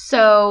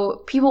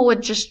 So people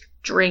would just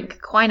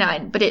drink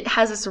quinine, but it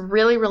has this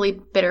really, really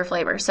bitter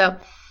flavor. So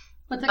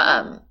what's it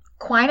called?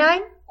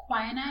 Quinine?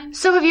 Quinine?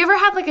 So have you ever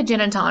had like a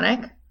gin and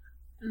tonic?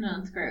 No,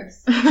 it's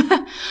gross.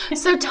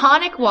 So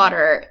tonic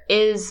water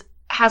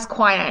has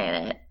quinine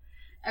in it.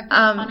 I've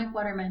got tonic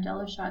water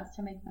Mandela shots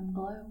to make them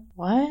glow.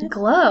 What?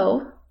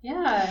 Glow?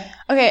 Yeah.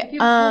 Okay.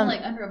 People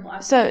like under a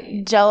black so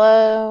light.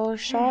 Jello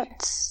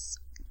shots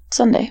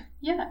Sunday.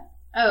 Yeah.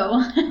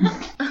 Oh.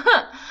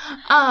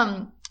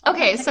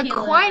 Okay, so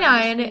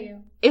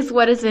quinine is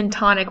what is in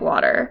tonic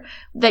water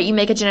that you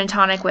make a gin and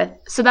tonic with.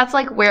 So that's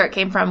like where it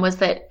came from, was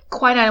that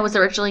quinine was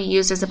originally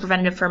used as a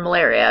preventative for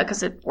malaria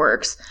because it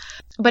works.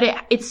 But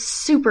it's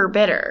super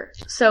bitter.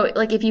 So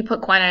like if you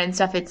put quinine and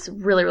stuff, it's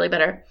really, really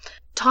bitter.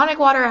 Tonic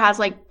water has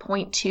like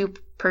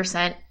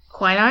 0.2%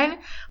 quinine.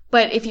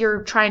 But if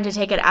you're trying to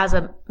take it as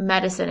a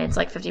medicine, it's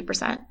like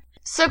 50%.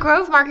 So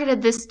Grove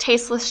marketed this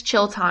Tasteless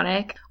Chill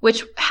Tonic,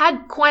 which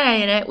had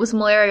quinine in it, was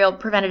malaria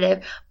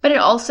preventative, but it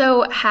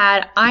also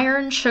had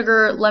iron,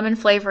 sugar, lemon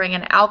flavoring,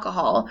 and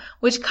alcohol,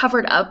 which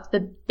covered up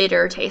the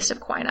bitter taste of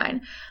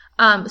quinine.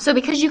 So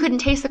because you couldn't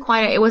taste the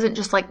quinine, it wasn't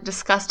just like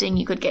disgusting.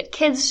 You could get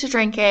kids to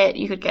drink it.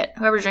 You could get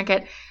whoever to drink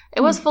it.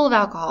 It was full of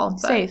alcohol.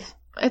 Safe.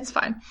 It's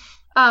fine.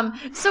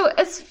 So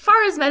as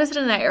far as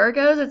medicine in that era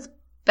goes, it's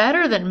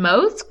better than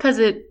most because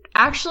it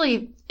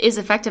actually is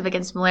effective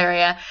against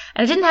malaria,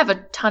 and it didn't have a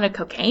ton of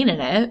cocaine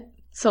in it.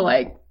 So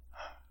like,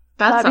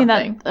 that's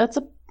something. That's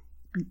a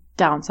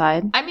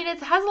downside. I mean, it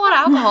has a lot of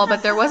alcohol,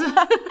 but there wasn't.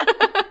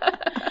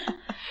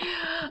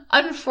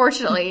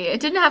 Unfortunately,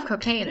 it didn't have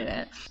cocaine in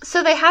it.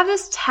 So they have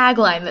this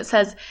tagline that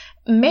says,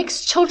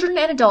 "Makes children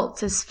and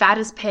adults as fat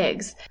as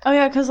pigs." Oh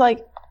yeah, because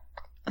like,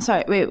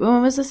 sorry, wait,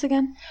 when was this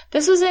again?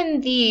 This was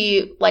in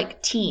the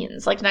like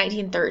teens, like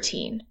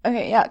 1913.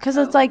 Okay, yeah, because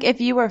it's like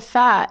if you were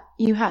fat,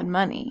 you had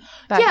money.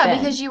 Back then.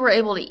 Because you were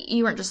able to eat.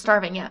 You weren't just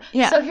starving.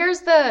 Yeah. So here's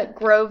the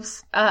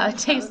Grove's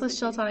Tasteless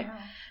Chill Tonic.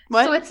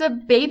 What? So it's a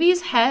baby's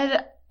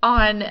head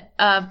on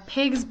a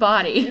pig's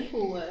body.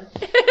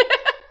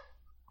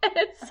 And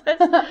it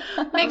says,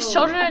 makes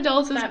children and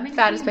adults as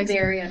fat as pigs.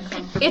 Very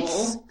uncomfortable.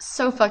 It's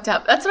so fucked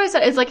up. That's what I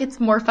said. It's like it's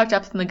more fucked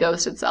up than the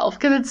ghost itself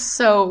because it's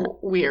so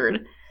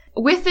weird.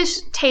 With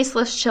this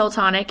Tasteless Chill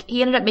Tonic,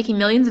 he ended up making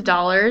millions of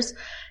dollars.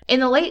 In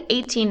the late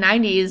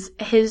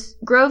 1890s, his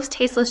Grove's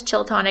Tasteless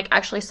Chill Tonic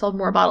actually sold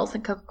more bottles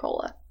than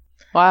Coca-Cola.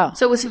 Wow.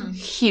 So it was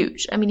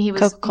huge. I mean, he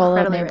was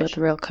Coca-Cola made rich. with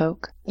real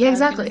Coke. Yeah,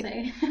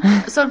 exactly.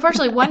 So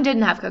unfortunately, one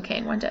didn't have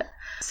cocaine, one did.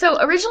 So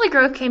originally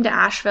Grove came to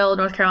Asheville,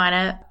 North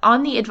Carolina,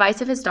 on the advice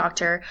of his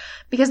doctor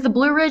because the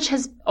Blue Ridge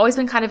has always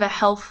been kind of a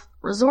health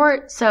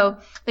resort. So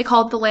they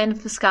call it the land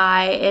of the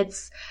sky.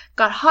 It's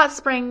got hot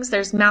springs,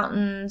 there's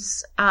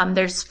mountains,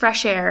 there's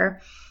fresh air.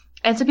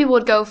 And so people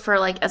would go for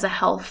like as a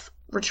health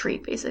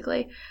retreat,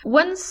 basically.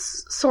 One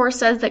source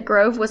says that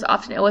Grove was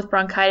often ill with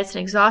bronchitis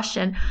and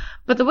exhaustion,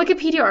 but the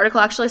Wikipedia article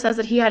actually says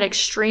that he had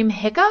extreme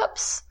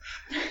hiccups.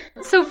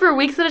 So for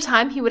weeks at a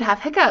time, he would have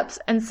hiccups.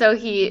 And so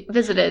he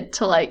visited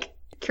to like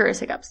cure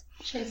his hiccups.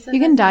 You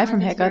can die from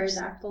hiccups.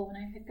 When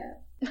I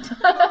hiccup.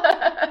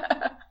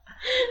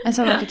 I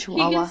sound like a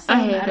chihuahua. So I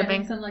hate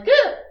hiccuping. I'm like,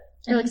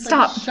 you're like,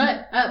 stop.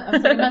 Shut up. I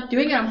was like, I'm not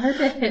doing it on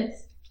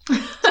purpose.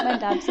 My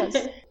dad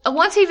says.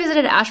 Once he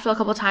visited Asheville a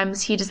couple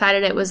times, he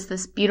decided it was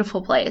this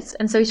beautiful place.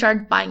 And so he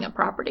started buying up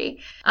property.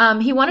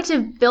 He wanted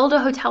to build a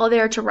hotel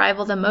there to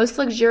rival the most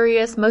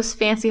luxurious, most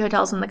fancy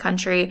hotels in the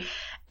country.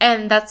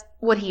 And that's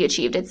what he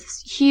achieved.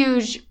 It's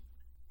huge.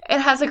 It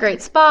has a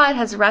great spa. It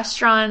has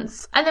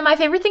restaurants. And then my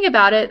favorite thing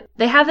about it,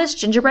 they have this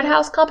gingerbread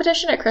house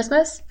competition at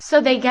Christmas.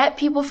 So they get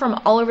people from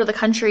all over the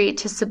country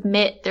to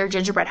submit their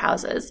gingerbread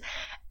houses.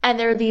 And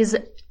they're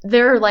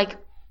like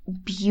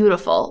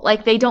beautiful.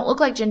 Like they don't look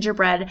like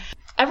gingerbread.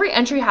 Every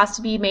entry has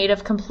to be made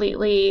of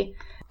completely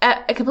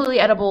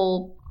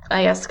edible,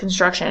 I guess,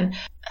 construction.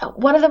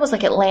 One of them was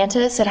like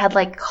Atlantis. It had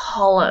like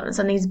columns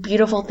and these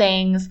beautiful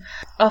things.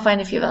 I'll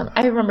find a few of them.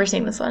 I remember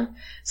seeing this one.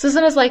 So this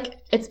one is like,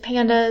 it's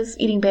pandas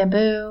eating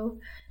bamboo.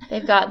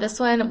 They've got this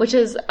one, which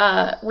is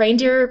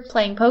reindeer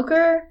playing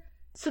poker.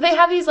 So they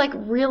have these like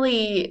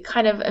really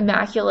kind of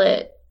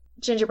immaculate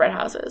gingerbread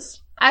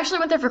houses. I actually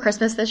went there for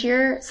Christmas this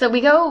year. So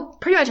we go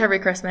pretty much every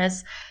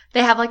Christmas.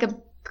 They have like a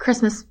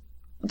Christmas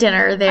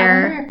dinner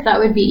there. I wonder if that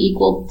would be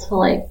equal to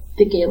like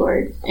the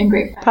Gaylord in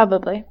Great Falls.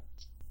 Probably.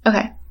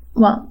 Okay.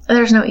 Well,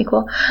 there's no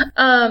equal.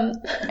 All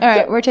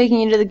right, we're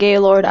taking you to the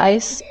Gaylord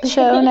Ice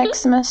show next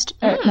semester.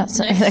 Next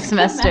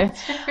semester.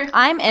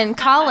 I'm in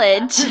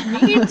college.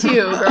 Me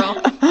too,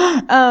 girl.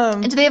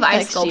 And do they have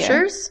ice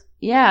sculptures?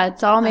 Yeah,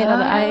 it's all made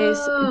out of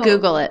ice.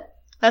 Google it.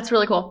 That's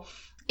really cool.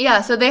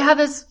 Yeah, so they have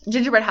this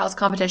gingerbread house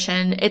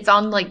competition. It's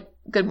on like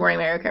Good Morning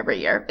America every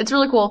year. It's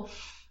really cool.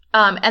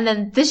 And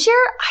then this year,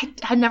 I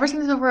had never seen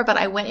this before, but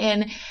I went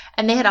in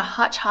and they had a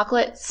hot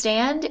chocolate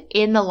stand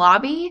in the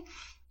lobby.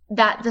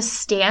 That the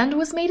stand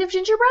was made of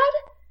gingerbread.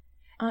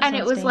 And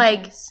it was dangerous.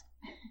 Like,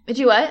 did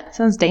you what?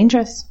 Sounds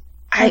dangerous.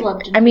 I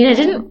mean, it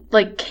didn't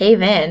like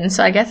cave in,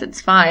 so I guess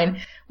it's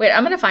fine. Wait,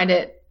 I'm going to find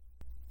it.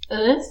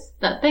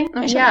 That thing?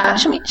 Yeah.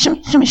 Shimmy.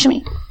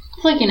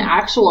 It's like an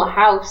actual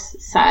house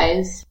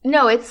size.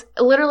 No, it's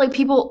literally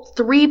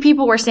 3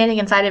 people were standing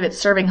inside of it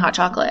serving hot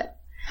chocolate.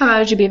 How mad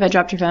would you be if I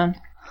dropped your phone?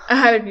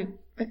 I would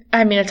be,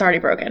 I mean, it's already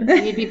broken.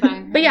 You'd be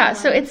fine. But yeah,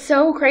 so it's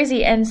so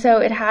crazy. And so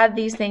it had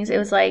these things. It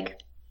was like,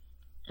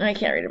 I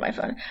can't read it on my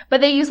phone.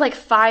 But they used like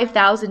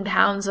 5,000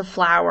 pounds of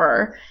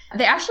flour.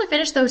 They actually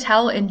finished the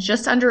hotel in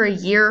just under a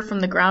year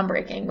from the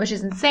groundbreaking, which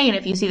is insane.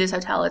 If you see this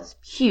hotel, it's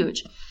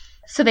huge.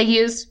 So they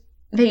used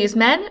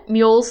men,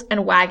 mules,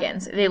 and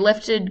wagons. They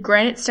lifted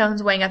granite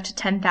stones weighing up to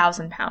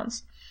 10,000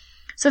 pounds.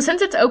 So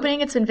since its opening,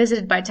 it's been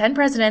visited by 10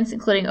 presidents,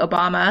 including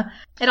Obama.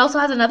 It also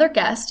has another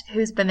guest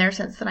who's been there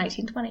since the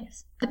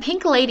 1920s. The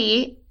Pink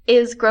Lady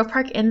is Grove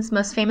Park Inn's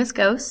most famous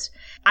ghost.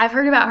 I've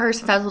heard about her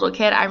since I was a little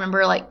kid. I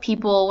remember like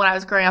people when I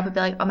was growing up would be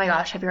like, oh my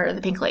gosh, have you heard of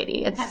the Pink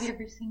Lady? Have you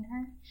ever seen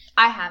her?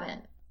 I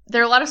haven't.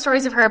 There are a lot of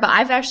stories of her, but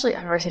I've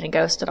never seen a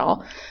ghost at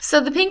all.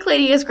 So the Pink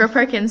Lady is Grove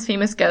Park Inn's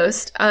famous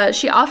ghost.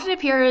 She often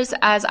appears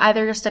as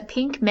either just a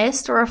pink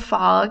mist or a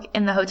fog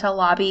in the hotel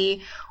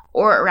lobby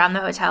or around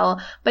the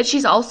hotel, but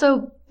she's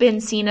also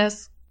been seen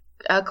as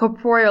a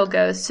corporeal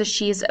ghost. So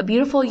she's a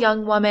beautiful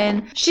young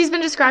woman. She's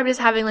been described as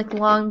having like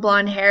long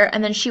blonde hair,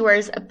 and then she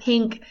wears a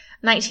pink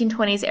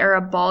 1920s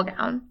era ball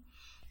gown.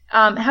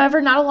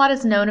 However, not a lot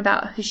is known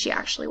about who she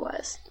actually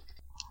was.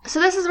 So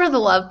this is where the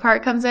love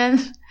part comes in.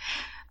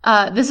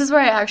 This is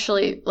where I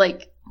actually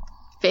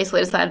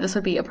basically decided this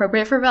would be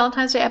appropriate for a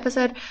Valentine's Day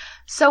episode.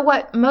 So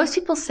what most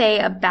people say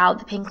about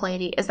the Pink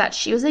Lady is that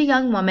she was a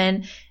young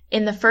woman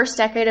in the first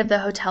decade of the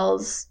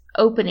hotel's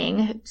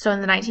opening, so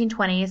in the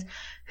 1920s,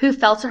 who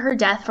fell to her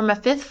death from a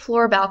 5th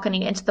floor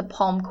balcony into the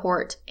Palm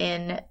Court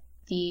in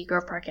the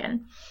Grove Park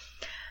Inn.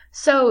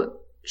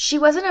 So she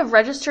wasn't a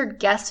registered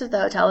guest of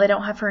the hotel. They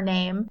don't have her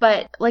name.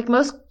 But like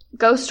most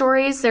ghost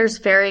stories, there's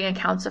varying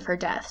accounts of her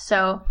death.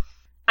 So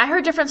I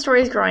heard different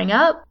stories growing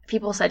up.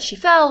 People said she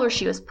fell or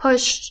she was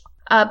pushed.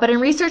 But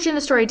in researching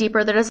the story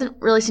deeper, there doesn't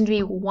really seem to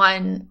be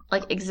one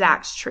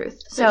exact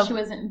truth. So she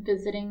wasn't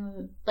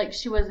visiting,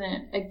 she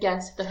wasn't a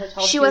guest of the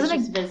hotel. She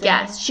wasn't a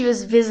guest. She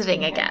was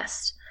visiting a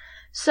guest.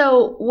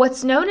 So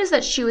what's known is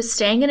that she was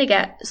staying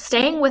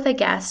with a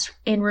guest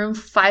in room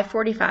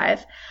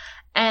 545.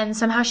 And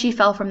somehow she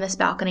fell from this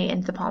balcony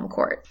into the Palm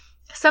Court.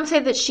 Some say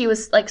that she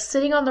was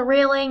sitting on the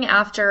railing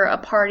after a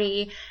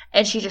party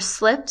and she just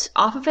slipped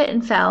off of it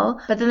and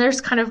fell. But then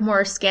there's kind of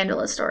more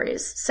scandalous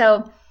stories.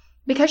 So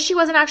because she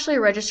wasn't actually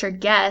a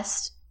registered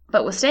guest,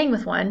 but was staying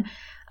with one,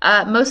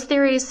 most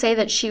theories say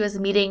that she was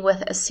meeting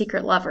with a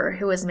secret lover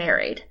who was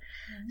married.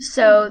 Mm-hmm.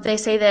 So they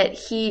say that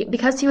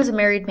because he was a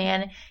married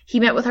man, he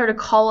met with her to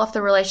call off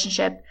the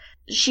relationship.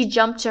 She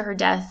jumped to her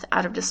death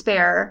out of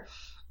despair.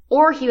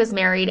 Or he was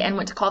married and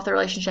went to call off the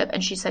relationship,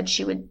 and she said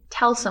she would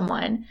tell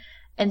someone,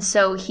 and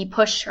so he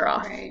pushed her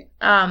off. Right.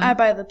 I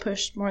buy the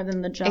push more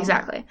than the jump.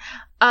 Exactly.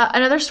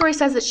 Another story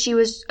says that she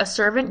was a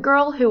servant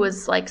girl who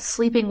was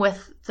sleeping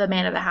with the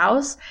man of the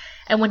house,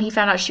 and when he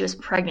found out she was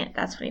pregnant,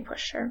 that's when he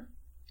pushed her.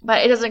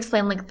 But it doesn't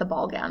explain the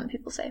ball gown,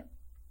 people say.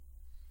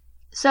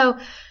 So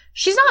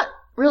she's not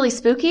really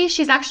spooky.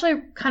 She's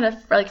actually kind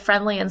of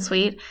friendly and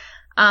sweet.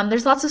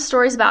 There's lots of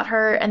stories about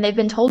her, and they've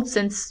been told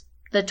since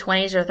the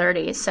 20s or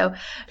 30s. So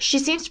she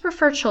seems to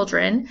prefer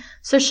children.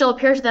 So she'll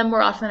appear to them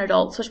more often than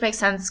adults, which makes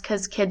sense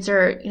because kids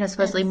are,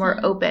 supposedly more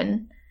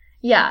open.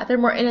 Yeah, they're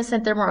more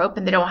innocent. They're more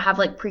open. They don't have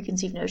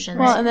preconceived notions.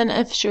 Well, and then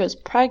if she was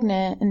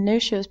pregnant and knew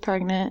she was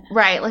pregnant.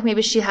 Right.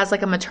 Maybe she has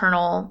a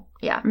maternal.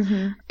 Yeah.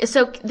 Mm-hmm.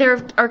 So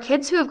there are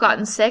kids who have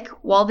gotten sick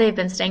while they've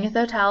been staying at the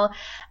hotel.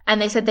 And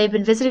they said they've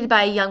been visited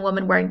by a young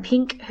woman wearing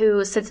pink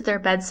who sits at their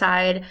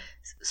bedside,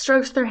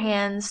 strokes their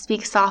hands,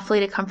 speaks softly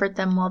to comfort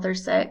them while they're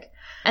sick.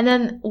 And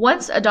then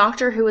once a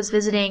doctor who was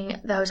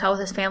visiting the hotel with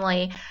his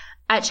family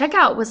at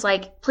checkout was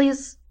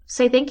please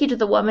say thank you to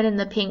the woman in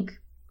the pink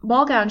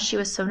ball gown. She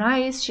was so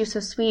nice. She was so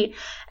sweet.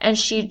 And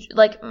she,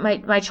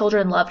 my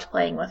children loved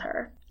playing with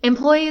her.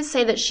 Employees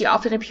say that she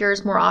often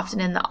appears more often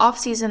in the off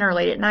season or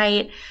late at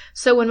night.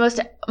 So when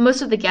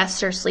most of the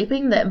guests are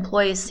sleeping, the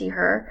employees see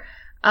her.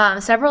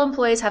 Several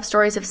employees have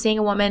stories of seeing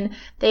a woman.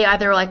 They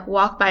either like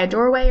walk by a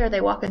doorway or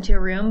they walk into a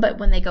room, but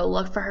when they go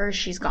look for her,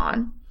 she's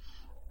gone.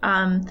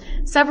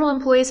 Several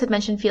employees had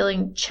mentioned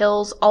feeling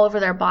chills all over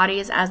their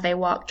bodies as they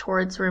walk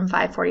towards room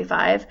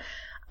 545.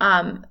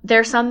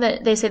 There's some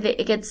that they say that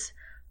it gets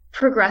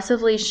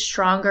progressively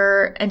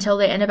stronger until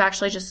they end up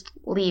actually just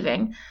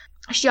leaving.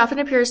 She often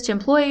appears to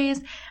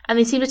employees and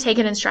they seem to take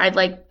it in stride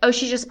like, oh,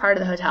 she's just part of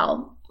the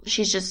hotel.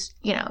 She's just,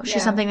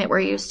 she's something that we're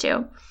used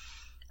to.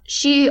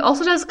 She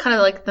also does kind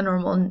of like the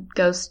normal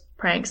ghost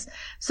pranks.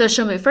 So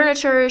she'll move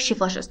furniture, she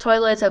flushes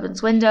toilets,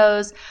 opens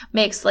windows,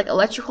 makes like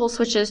electrical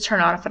switches turn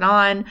off and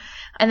on.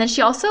 And then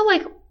she also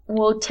like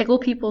will tickle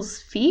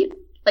people's feet.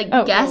 Like,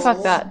 guess.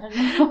 Fuck that.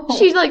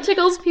 She like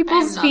tickles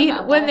people's feet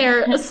when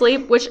they're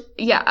asleep, which,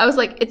 I was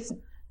like,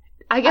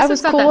 I guess I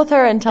was cool with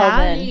her until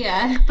then.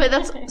 Yeah. But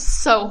that's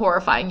so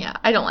horrifying. Yeah,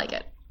 I don't like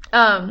it.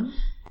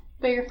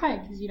 But you're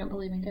fine because you don't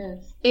believe in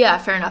ghosts. Yeah,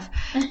 fair enough.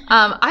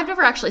 I've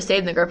never actually stayed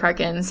in the Grove Park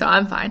Inn, so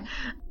I'm fine.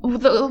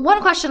 The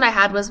one question I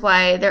had was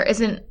why there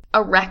isn't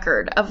a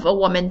record of a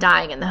woman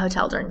dying in the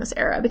hotel during this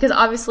era. Because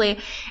obviously,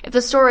 if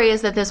the story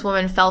is that this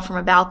woman fell from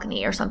a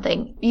balcony or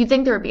something, you'd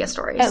think there would be a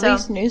story. At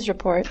least news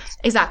reports.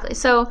 Exactly.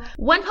 So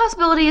one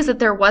possibility is that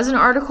there was an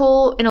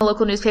article in a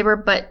local newspaper,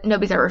 but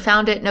nobody's ever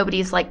found it.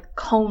 Nobody's like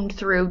combed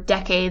through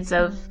decades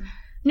of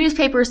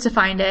newspapers to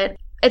find it.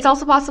 It's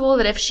also possible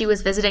that if she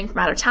was visiting from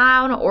out of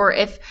town, or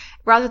if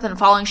rather than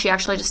falling, she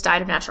actually just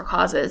died of natural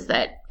causes,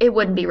 that it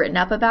wouldn't be written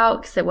up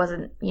about because it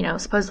wasn't,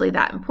 supposedly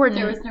that important.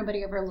 There was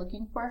nobody ever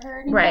looking for her?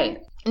 Anymore? Right.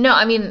 No,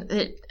 I mean,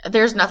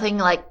 there's nothing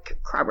like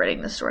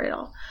corroborating the story at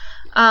all.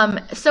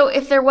 So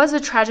if there was a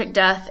tragic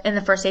death in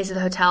the first days of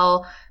the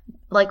hotel,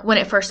 like when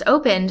it first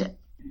opened,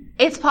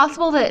 it's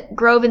possible that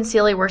Grove and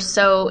Seeley were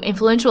so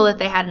influential that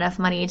they had enough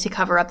money to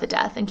cover up the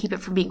death and keep it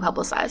from being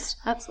publicized.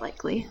 That's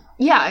likely.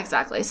 Yeah,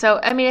 exactly. So,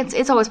 I mean,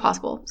 it's always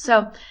possible.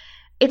 So,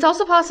 it's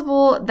also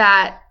possible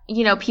that,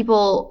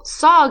 people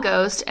saw a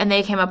ghost and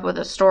they came up with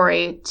a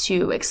story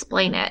to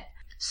explain it.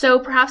 So,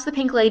 perhaps the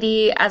Pink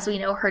Lady, as we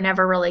know her,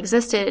 never really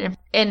existed,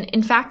 and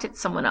in fact,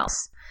 it's someone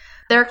else.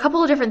 There are a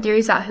couple of different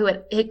theories about who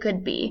it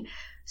could be.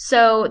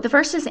 So the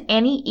first is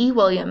Annie E.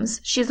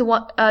 Williams. She's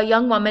a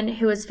young woman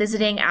who was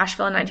visiting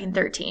Asheville in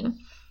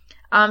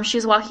 1913. She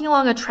was walking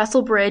along a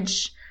trestle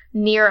bridge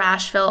near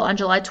Asheville on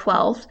July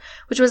 12th,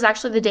 which was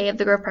actually the day of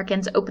the Grove Park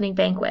Inn's opening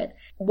banquet.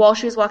 While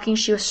she was walking,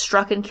 she was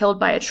struck and killed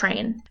by a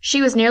train.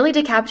 She was nearly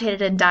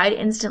decapitated and died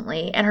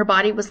instantly, and her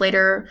body was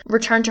later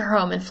returned to her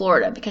home in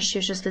Florida because she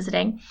was just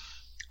visiting.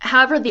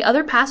 However, the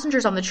other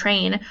passengers on the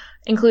train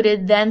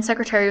included then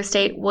Secretary of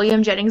State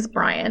William Jennings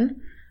Bryan,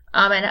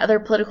 and other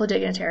political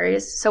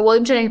dignitaries. So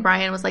William Jennings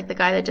Bryan was like the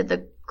guy that did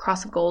the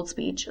Cross of Gold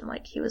speech, and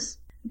like he was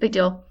a big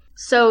deal.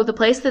 So the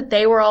place that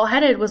they were all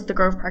headed was the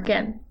Grove Park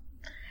Inn.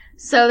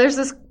 So there's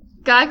this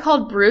guy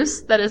called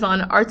Bruce that is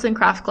on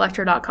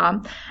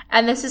artsandcraftcollector.com,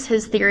 and this is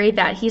his theory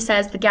that he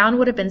says the gown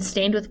would have been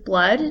stained with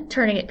blood,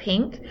 turning it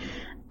pink,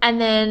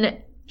 and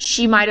then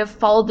she might have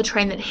followed the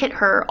train that hit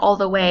her all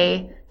the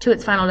way to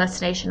its final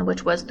destination,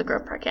 which was the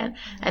Grove Park Inn.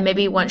 And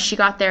maybe once she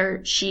got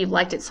there, she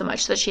liked it so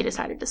much that she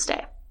decided to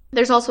stay.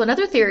 There's also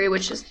another theory,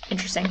 which is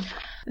interesting.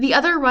 The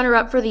other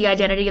runner-up for the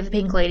identity of the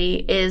Pink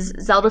Lady is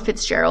Zelda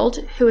Fitzgerald,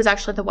 who is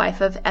actually the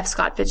wife of F.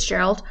 Scott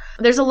Fitzgerald.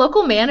 There's a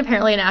local man,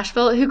 apparently in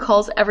Asheville, who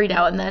calls every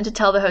now and then to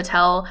tell the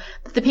hotel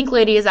that the Pink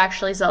Lady is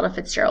actually Zelda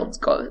Fitzgerald's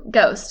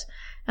ghost.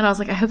 And I was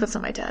like, I hope that's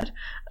not my dad.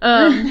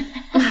 I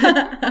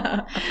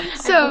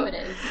hope it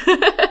is.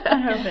 I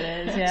hope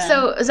it is, yeah.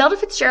 So Zelda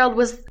Fitzgerald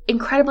was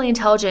incredibly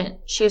intelligent.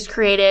 She was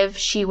creative.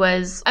 She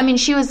was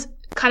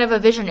kind of a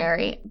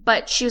visionary,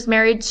 but she was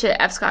married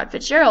to F. Scott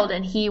Fitzgerald,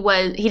 and he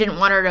didn't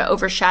want her to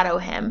overshadow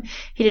him.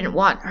 He didn't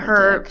want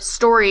her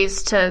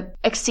stories to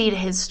exceed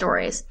his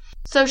stories.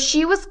 So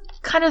she was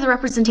kind of the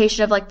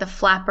representation of like the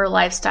flapper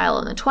lifestyle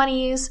in the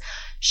 20s.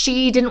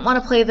 She didn't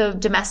want to play the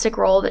domestic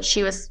role that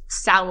she was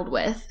saddled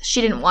with.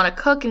 She didn't want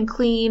to cook and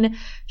clean.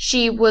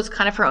 She was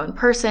kind of her own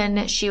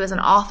person. She was an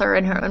author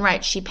in her own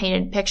right. She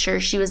painted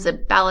pictures. She was a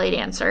ballet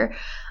dancer.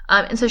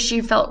 And so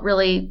she felt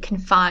really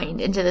confined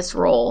into this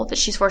role that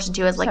she's forced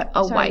into as like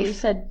a wife. You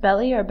said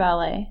belly or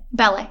ballet?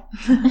 Ballet.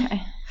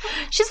 Okay.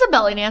 She's a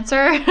belly dancer.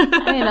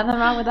 I mean, nothing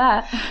wrong with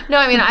that. No,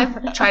 I mean,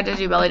 I've tried to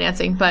do belly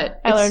dancing,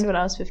 but I learned when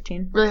I was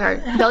 15. Really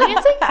hard. Belly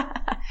dancing?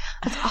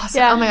 That's awesome.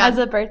 Yeah, oh my God. as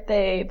a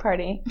birthday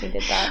party, we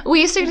did that.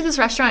 We used to go to this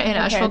restaurant in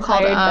Asheville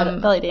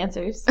called belly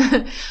dancers.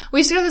 We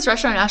used to go to this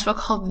restaurant in Asheville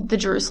called the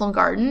Jerusalem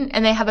Garden,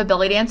 and they have a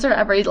belly dancer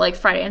every like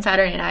Friday and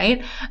Saturday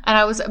night, and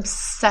I was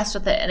obsessed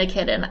with it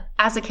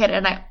as a kid,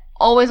 and I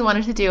always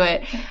wanted to do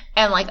it,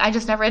 and like I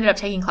just never ended up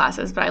taking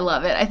classes, but I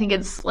love it. I think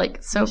it's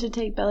like so. You should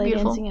take belly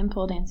beautiful. Dancing and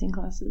pole dancing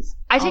classes.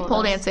 I take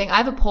pole dancing. I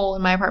have a pole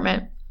in my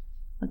apartment.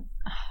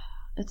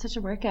 It's such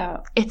a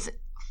workout. It's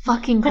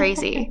fucking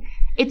crazy.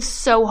 It's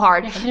so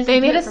hard. They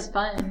made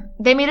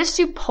us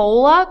do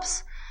pull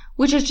ups,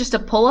 which is just a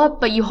pull up,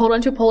 but you hold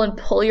onto a pole and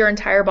pull your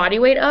entire body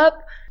weight up.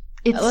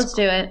 Let's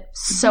do it.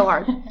 So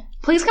hard.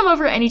 Please come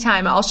over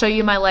anytime. I'll show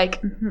you my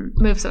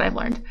moves that I've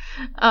learned.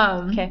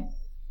 Okay,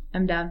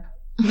 I'm down.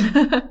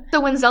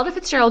 So when Zelda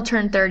Fitzgerald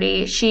turned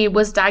 30, she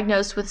was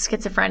diagnosed with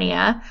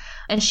schizophrenia,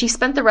 and she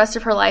spent the rest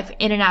of her life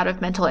in and out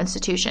of mental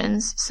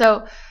institutions.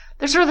 So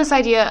there's sort of this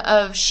idea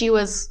of she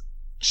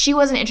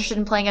wasn't interested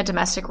in playing a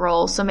domestic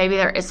role, so maybe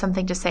there is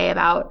something to say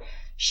about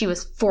she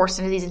was forced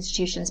into these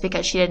institutions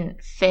because she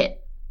didn't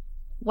fit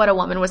what a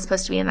woman was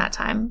supposed to be in that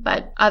time.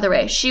 But either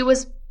way, she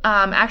was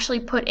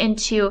actually put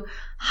into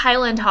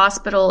Highland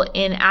Hospital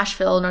in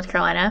Asheville, North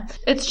Carolina.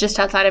 It's just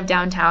outside of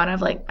downtown.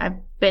 I've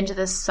been to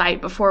this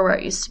site before where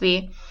it used to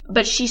be.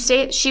 But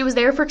she was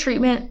there for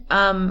treatment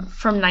from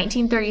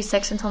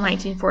 1936 until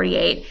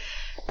 1948.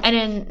 And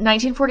in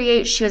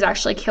 1948, she was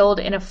actually killed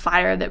in a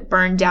fire that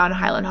burned down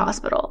Highland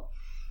Hospital.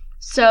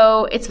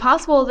 So it's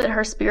possible that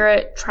her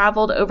spirit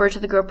traveled over to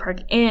the Grove Park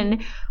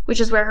Inn, which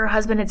is where her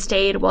husband had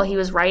stayed while he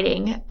was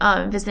writing,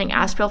 visiting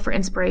Asheville for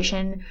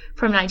inspiration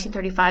from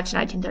 1935 to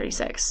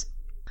 1936.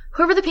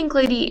 Whoever the Pink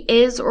Lady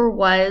is or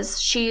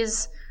was,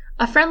 she's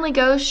a friendly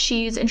ghost.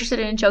 She's interested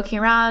in joking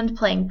around,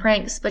 playing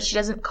pranks, but she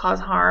doesn't cause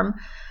harm.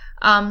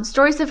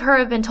 Stories of her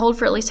have been told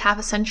for at least half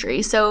a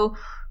century, so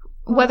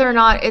whether or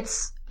not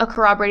it's a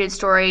corroborated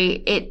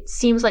story, it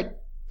seems like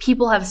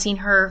people have seen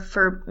her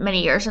for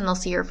many years, and they'll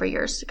see her for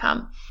years to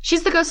come.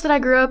 She's the ghost that I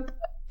grew up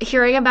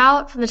hearing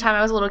about from the time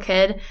I was a little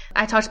kid.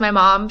 I talked to my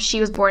mom. She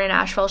was born in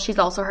Asheville. She's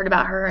also heard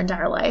about her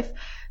entire life.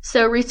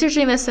 So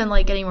researching this and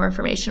getting more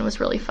information was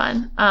really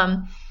fun.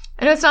 I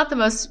know it's not the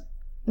most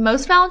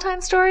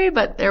Valentine story,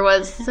 but there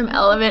was some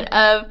element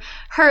of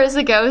her as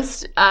a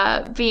ghost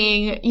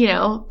being,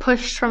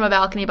 pushed from a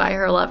balcony by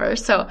her lover.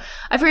 So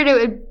I figured it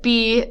would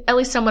be at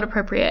least somewhat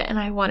appropriate, and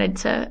I wanted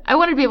to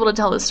be able to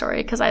tell this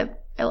story because I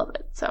love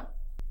it. So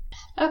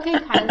okay,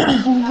 Kylie,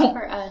 what do you have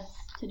for us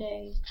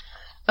today?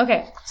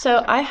 Okay,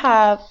 so I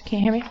have, can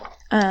you hear me?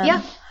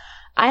 Yeah.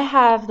 I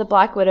have the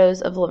Black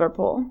Widows of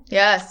Liverpool.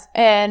 Yes.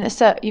 And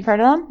so, you've heard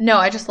of them? No,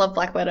 I just love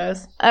Black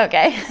Widows.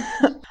 Okay.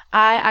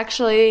 I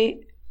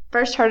actually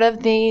first heard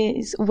of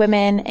these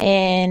women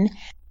in,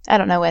 I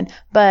don't know when,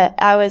 but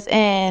I was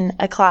in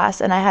a class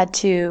and I had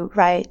to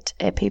write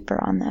a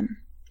paper on them.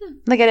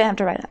 I didn't have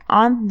to write it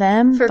on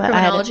them. For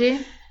criminology?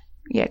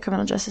 Yeah,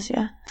 criminal justice,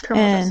 yeah.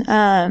 Criminal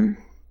justice.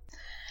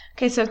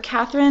 Okay, so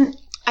Catherine.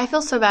 I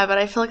feel so bad, but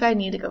I feel like I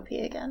need to go pee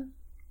again.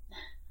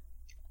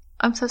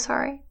 I'm so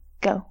sorry.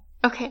 Go.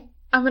 Okay,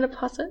 I'm going to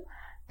pause it.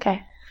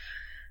 Okay.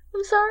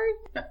 I'm sorry.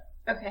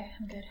 Okay,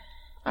 I'm good.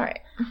 All right.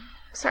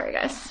 Sorry,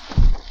 guys.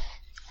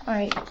 All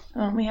right.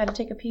 We had to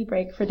take a pee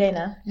break for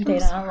Dana.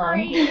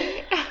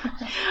 Sorry.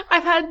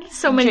 I've had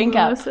so many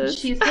mimosas.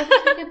 She's going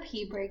to take a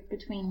pee break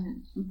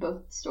between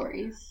both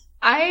stories.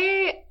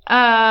 Dan,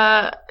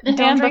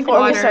 drink before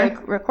water. We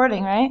start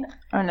recording, right?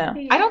 Or no?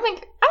 I don't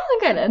think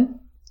I did.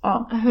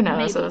 Oh, who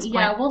knows? Maybe.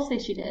 Yeah, we'll say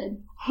she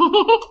did.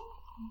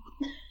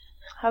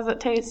 How's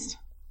it taste?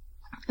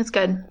 It's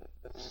good.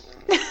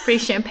 Pretty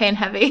champagne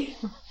heavy.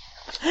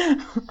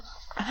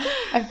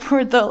 I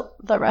poured the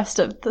rest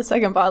of the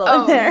second bottle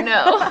in there. Oh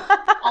no!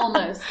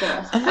 Almost the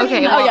rest.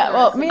 Okay. Well, yeah.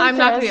 Well, I'm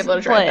not gonna be able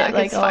to try that.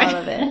 It's fine. A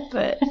lot of it,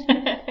 but.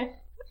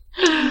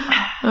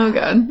 Oh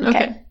god.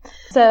 Okay.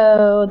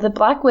 So the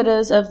Black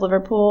Widows of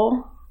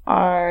Liverpool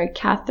are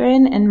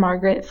Catherine and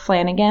Margaret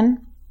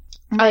Flanagan.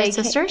 Are they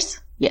sisters?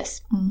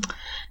 Yes. Mm.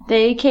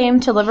 They came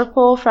to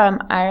Liverpool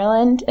from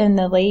Ireland in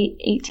the late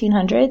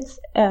 1800s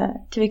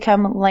to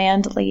become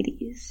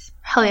landladies.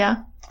 Hell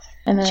yeah.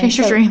 And then change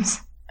your dreams.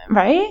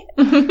 Right?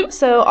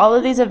 So all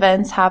of these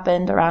events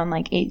happened around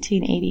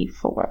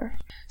 1884.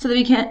 So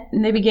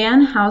they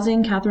began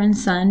housing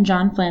Catherine's son,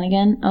 John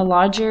Flanagan, a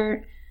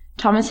lodger,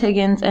 Thomas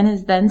Higgins, and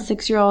his then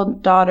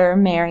 6-year-old daughter,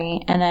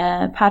 Mary,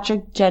 and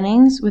Patrick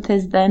Jennings with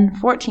his then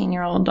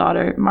 14-year-old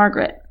daughter,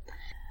 Margaret.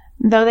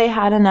 Though they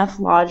had enough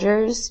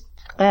lodgers,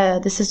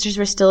 the sisters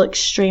were still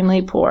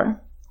extremely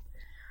poor.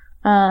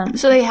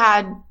 So they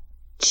had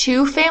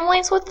 2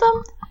 families with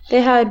them?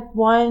 They had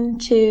 1,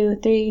 2,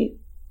 3,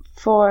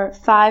 4,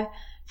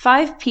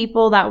 5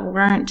 people that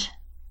weren't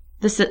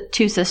the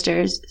 2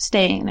 sisters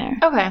staying there.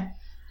 Okay.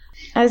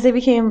 As they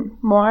became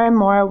more and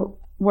more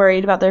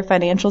worried about their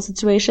financial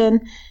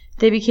situation,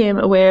 they became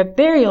aware of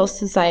burial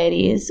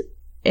societies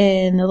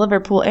in the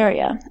Liverpool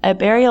area. A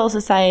burial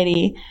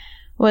society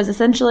was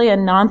essentially a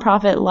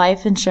non-profit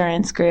life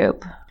insurance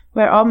group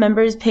where all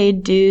members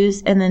paid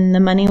dues and then the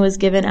money was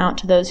given out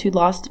to those who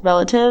lost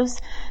relatives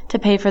to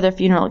pay for their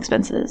funeral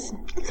expenses.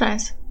 That's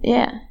nice.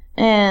 Yeah.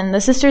 And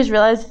the sisters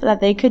realized that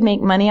they could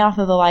make money off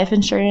of the life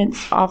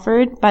insurance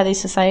offered by these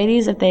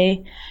societies if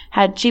they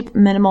had cheap,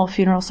 minimal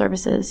funeral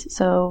services.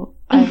 So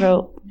I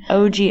wrote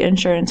OG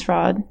insurance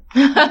fraud.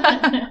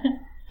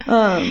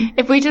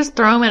 If we just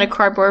throw them in a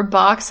cardboard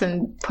box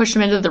and push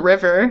them into the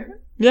river,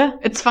 yeah,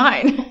 it's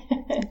fine.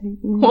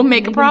 We'll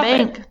make a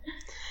profit.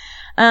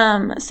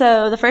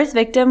 So the first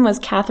victim was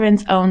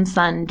Catherine's own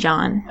son,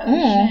 John.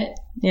 Oh, shit.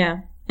 Yeah.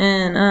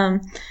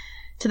 And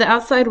to the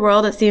outside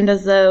world, it seemed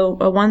as though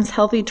a once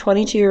healthy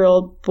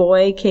 22-year-old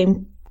boy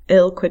came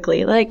ill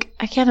quickly.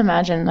 I can't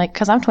imagine,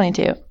 because I'm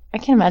 22. I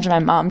can't imagine my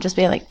mom just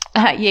being like,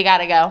 you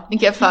gotta go.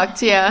 Get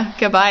fucked, yeah.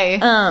 Goodbye.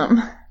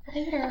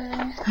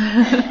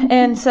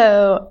 And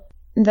so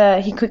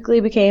he quickly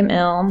became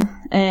ill,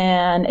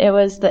 and it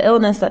was the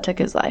illness that took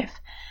his life.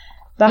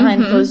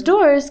 Behind closed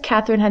doors,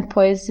 Catherine had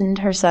poisoned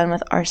her son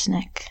with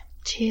arsenic.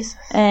 Jesus.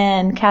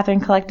 And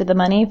Catherine collected the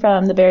money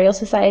from the burial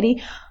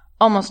society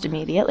almost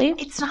immediately.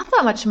 It's not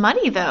that much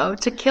money, though,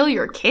 to kill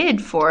your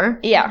kid for.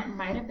 Yeah.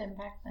 Might have been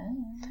back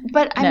then.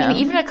 But, I mean,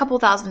 even a couple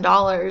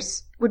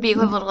 $1,000s would be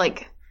equivalent to,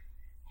 like...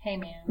 Hey,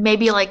 man.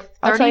 Maybe, like, 30,000?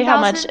 I'll tell you how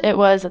much it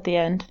was at the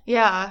end.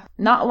 Yeah.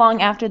 Not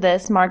long after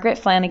this, Margaret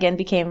Flanagan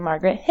became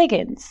Margaret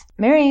Higgins,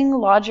 marrying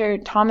lodger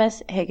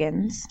Thomas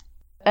Higgins.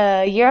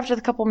 A year after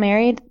the couple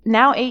married,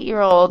 now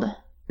 8-year-old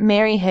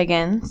Mary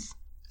Higgins...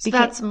 So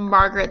that's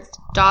Margaret's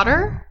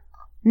daughter?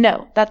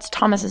 No, that's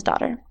Thomas's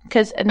daughter.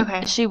 Because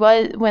she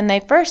was, when they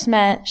first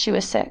met, she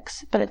was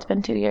 6, but it's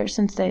been 2 years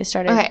since they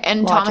started. Okay,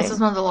 and lodging. Thomas is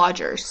one of the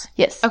lodgers.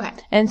 Yes. Okay.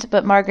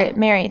 But Margaret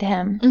married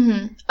him.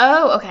 Mm-hmm.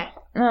 Oh, okay.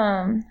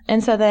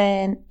 And so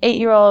then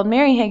 8-year-old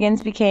Mary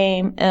Higgins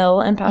became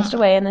ill and passed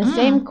away in the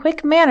same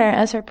quick manner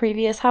as her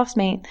previous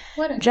housemate,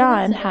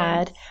 John,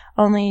 had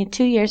only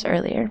 2 years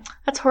earlier.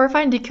 That's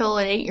horrifying to kill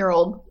an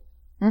 8-year-old.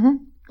 Mm-hmm.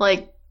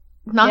 Like,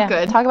 not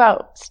good. Talk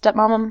about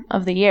stepmom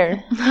of the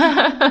year.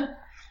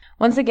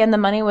 Once again, the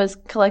money was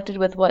collected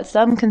with what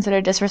some consider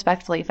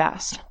disrespectfully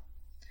fast.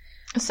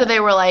 So they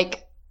were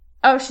like,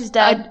 "Oh, she's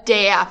dead." A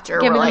day after,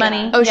 give me the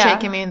money. Oh shit,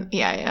 give me,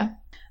 yeah.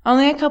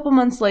 Only a couple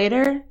months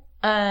later,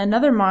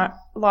 another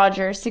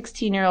lodger,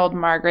 16-year-old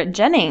Margaret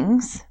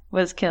Jennings,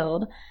 was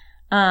killed.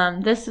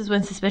 This is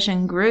when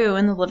suspicion grew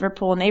in the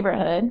Liverpool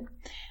neighborhood.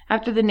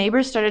 After the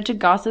neighbors started to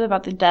gossip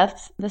about the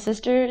deaths, the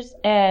sisters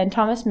and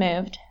Thomas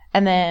moved,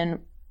 and then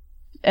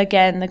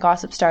again the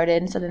gossip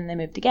started, and so then they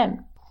moved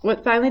again.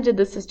 What finally did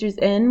the sisters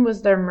in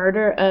was their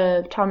murder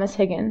of Thomas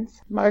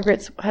Higgins,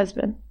 Margaret's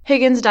husband.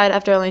 Higgins died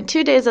after only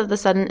 2 days of the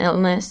sudden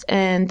illness,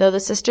 and though the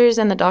sisters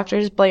and the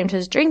doctors blamed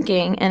his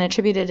drinking and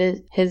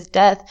attributed his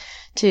death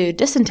to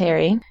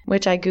dysentery,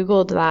 which I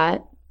Googled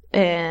that,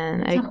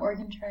 and it's on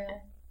Oregon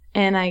Trail.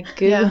 And I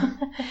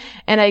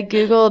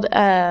Googled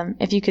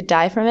if you could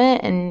die from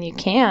it, and you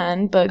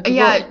can, but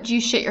Google,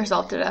 you shit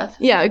yourself to death.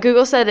 Yeah,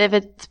 Google said if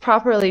it's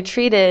properly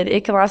treated,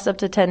 it can last up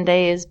to 10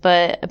 days,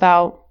 but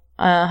about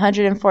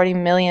 140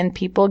 million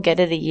people get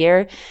it a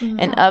year,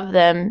 and of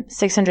them,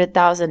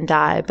 600,000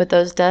 die. But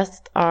those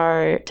deaths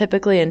are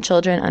typically in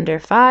children under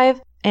 5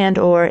 and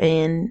or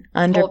in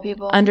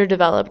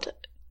underdeveloped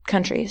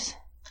countries.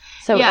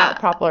 So without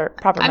proper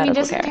medical care. I mean,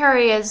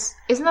 dysentery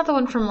isn't that the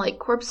one from like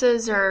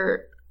corpses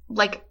or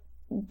like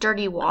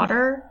dirty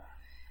water?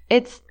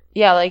 It's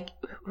like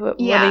what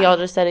y'all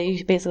just said.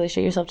 You basically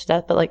shoot yourself to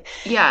death, but like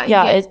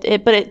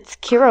but it's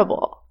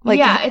curable. Like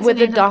it's with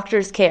the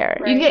doctor's care.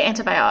 Right? You can get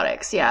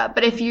antibiotics,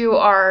 but if you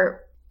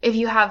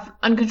have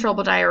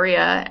uncontrollable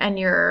diarrhea and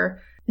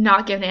you're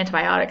not given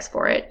antibiotics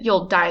for it,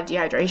 you'll die of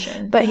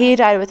dehydration. But he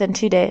died within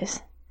 2 days.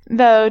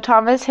 Though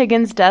Thomas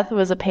Higgins' death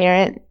was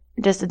apparent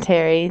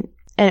dysentery,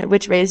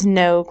 which raised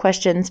no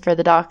questions for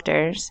the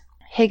doctors.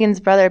 Higgins'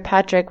 brother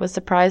Patrick was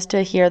surprised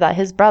to hear that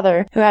his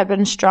brother, who had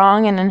been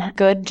strong and in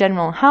good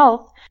general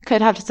health,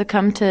 could have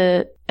succumbed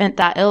to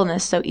that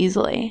illness so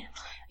easily.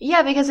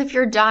 Yeah, because if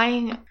you're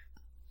dying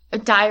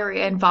of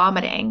diarrhea and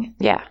vomiting,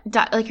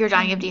 like you're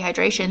dying of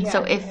dehydration.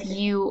 So if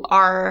you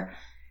are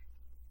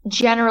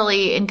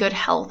generally in good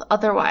health,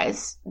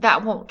 otherwise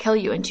that won't kill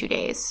you in 2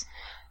 days.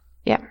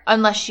 Yeah.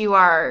 Unless you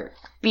are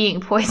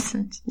being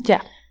poisoned.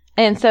 Yeah.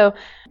 And so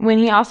when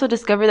he also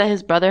discovered that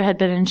his brother had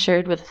been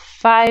insured with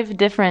 5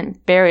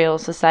 different burial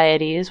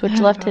societies, which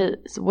left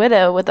his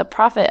widow with a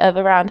profit of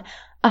around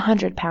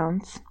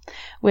 £100,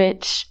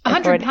 which...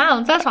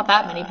 £100? That's not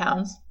that many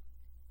pounds.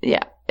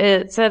 Yeah.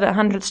 It said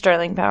 100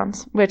 sterling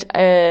pounds, which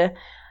I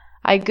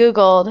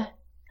Googled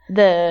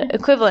the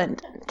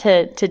equivalent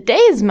to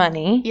today's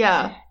money.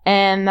 Yeah.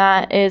 And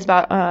that is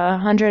about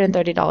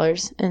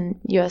 $130 in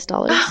US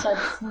dollars.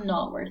 That's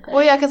not worth it.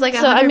 Well, yeah, because like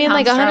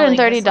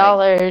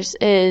 $130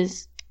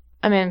 is,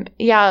 it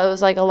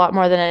was like a lot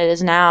more than it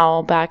is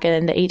now back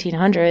in the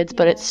 1800s,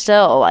 but it's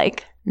still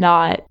like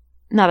not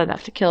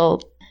enough to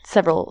kill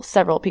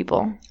several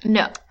people.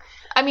 No.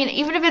 I mean,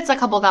 even if it's a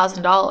couple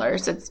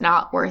 $1,000s, it's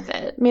not worth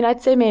it.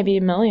 I'd say maybe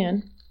 $1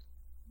 million.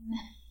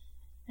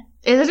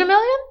 Is it $1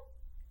 million?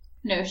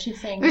 No,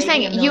 she's saying... You're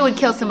saying you would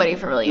kill somebody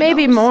for $1 million.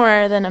 Maybe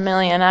more than $1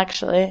 million,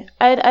 actually.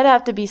 I'd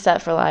have to be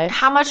set for life.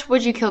 How much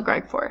would you kill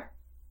Greg for?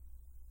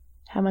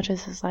 How much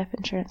is his life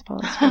insurance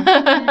policy?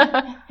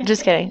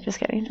 Just kidding.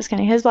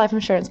 His life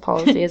insurance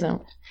policy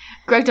isn't...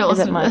 Greg, don't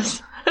listen to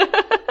this.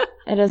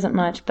 It isn't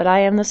much, but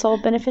I am the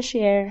sole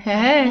beneficiary.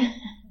 Hey.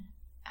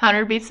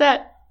 100 beats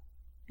that.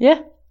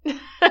 Yeah.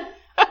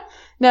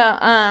 No,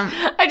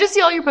 I just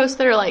see all your posts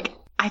that are like,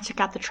 I took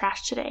out the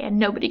trash today and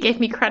nobody gave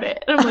me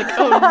credit. And I'm like,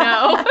 oh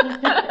no.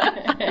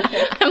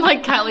 I'm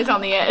like, Kylie's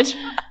on the edge.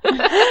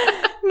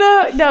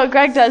 No,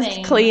 Greg does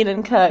clean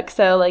and cook,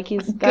 so like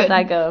he's got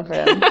that going for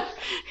him.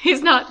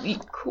 He's not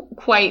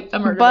quite a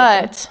murderer.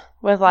 But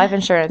with life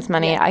insurance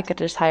money, I could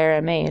just hire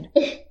a maid.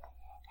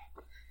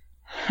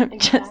 I'm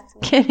just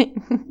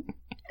kidding.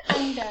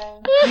 Kind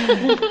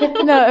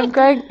of. No,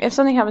 if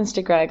something happens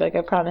to Greg, like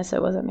I promise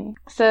it wasn't me.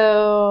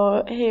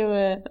 So he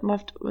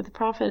left with a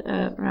profit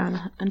of around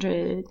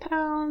 100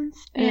 pounds.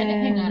 And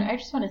hang on, I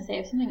just want to say,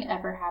 if something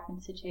ever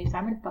happens to Chase,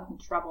 I'm in fucking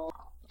trouble.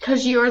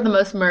 Because you are the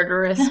most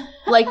murderous.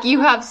 Like,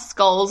 you have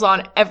skulls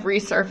on every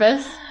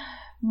surface.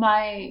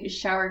 My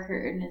shower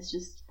curtain is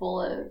just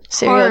full of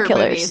serial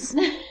killers.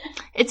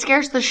 It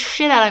scares the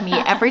shit out of me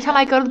every time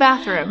I go to the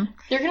bathroom.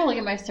 They're going to look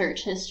at my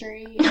search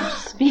history and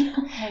just be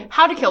like...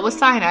 How to kill with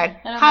cyanide.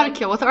 How to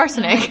kill with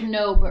arsenic. Like,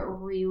 no, but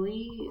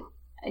really?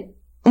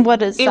 What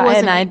does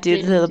cyanide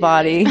do to the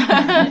body?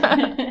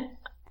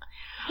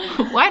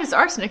 Why does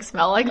arsenic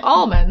smell like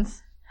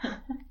almonds?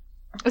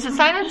 Is it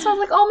cyanide smells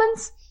like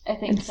almonds? I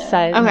think so.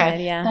 Cyanide,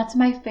 okay. Yeah. That's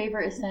my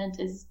favorite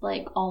scent is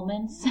like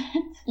almond scent.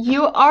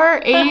 You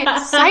are a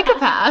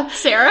psychopath,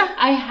 Sarah.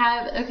 I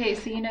have, okay,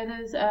 so you know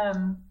those,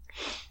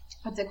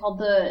 what's it called?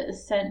 The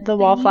scent. The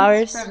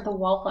wallflowers? From the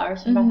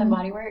wallflowers from Bath and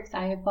Body Works.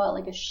 I have bought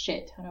like a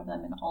shit ton of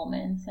them in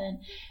almond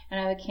scent. And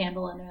I have a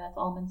candle in there that's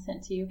almond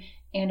scent too.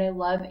 And I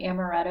love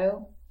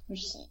amaretto.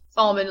 Which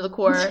almond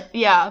liqueur.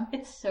 Yeah.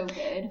 It's so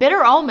good.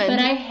 Bitter almond. But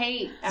I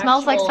hate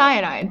smells like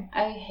cyanide.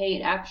 I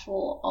hate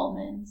actual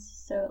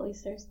almonds, so at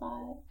least there's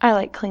that. I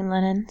like clean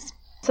linens.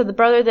 So the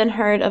brother then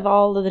heard of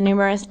all of the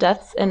numerous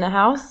deaths in the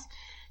house,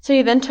 so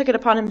he then took it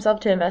upon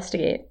himself to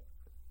investigate,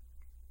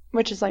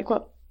 which is like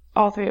what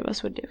all three of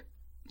us would do.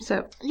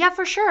 So yeah,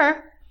 for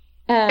sure.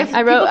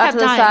 I wrote out to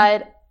the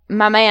side,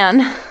 "My man,"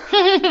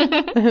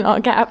 in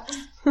all caps.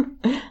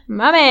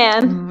 My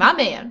man. My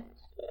man.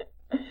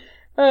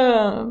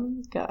 Oh,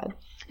 God.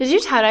 Did you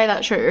tie-dye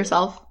that shirt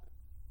yourself?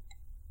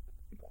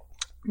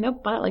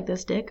 Nope, but I like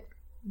this dick.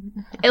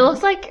 It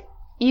looks like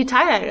you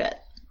tie-dyed it.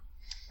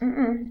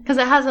 Because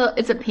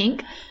it's a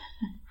pink.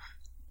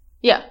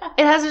 Yeah.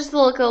 It has just the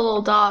look of a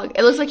little dog.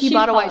 It looks like you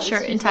bought a white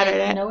shirt and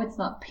tie-dyed it. No, it's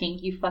not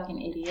pink, you fucking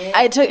idiot.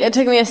 It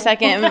took me a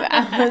second.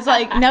 I was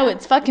like, no,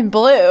 it's fucking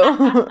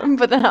blue.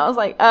 But then I was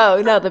like,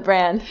 oh, no, the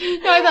brand.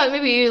 No, I thought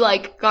maybe you,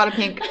 like, got a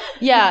pink.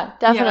 Yeah,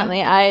 definitely.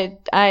 Yeah.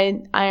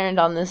 I ironed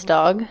on this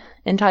dog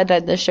and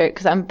tie-dyed this shirt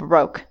because I'm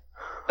broke.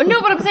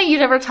 No, but I'm saying you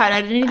never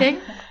tie-dyed anything.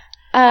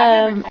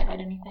 I've never tie-dyed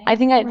anything. I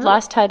think I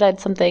last tie-dyed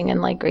something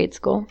in, like, grade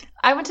school.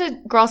 I went to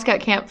Girl Scout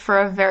camp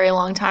for a very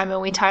long time,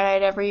 and we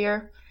tie-dyed every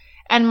year.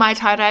 And my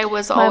tie-dye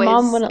was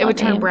always, it would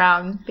turn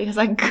brown because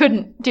I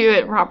couldn't do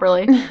it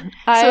properly. So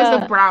it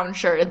was a brown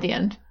shirt at the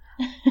end.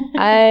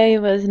 I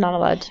was not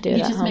allowed to do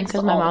it at home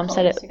because my mom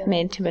said it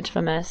made too much of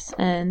a mess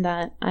and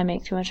that I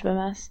make too much of a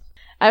mess.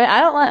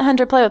 I don't let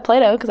Hunter play with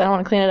Play-Doh because I don't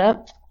want to clean it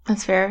up.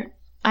 That's fair.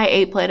 I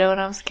ate Play-Doh when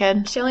I was a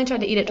kid. She only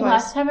tried to eat it twice.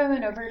 Last time I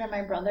went over to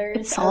my brother's.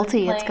 It's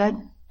salty. It's good.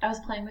 I was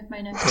playing with my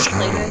nephew's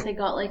Play-Doh. They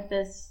got like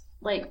this,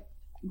 like,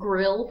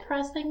 grill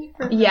press thing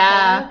for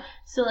Play-Doh.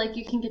 So like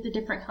you can get the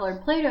different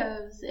colored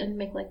Play-Dohs and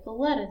make like the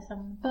lettuce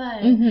on the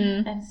butt.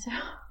 And so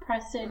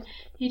Preston,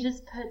 he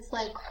just puts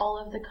like all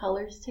of the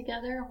colors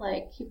together.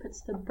 Like he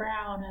puts the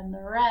brown and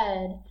the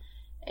red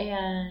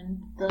and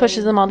the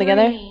pushes them all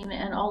together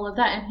and all of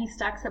that, and he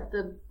stacks up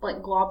the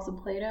like globs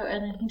of Play-Doh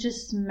and then he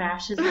just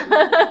smashes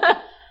it.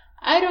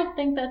 I don't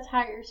think that's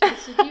how you're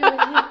supposed to do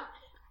it.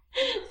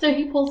 So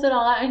he pulls it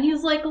all out and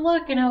he's like,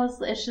 look, and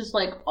it's just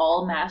like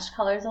all matched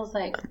colors. I was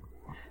like,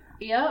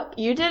 yep.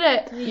 You did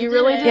it. You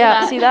really did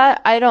yeah, that. See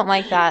that? I don't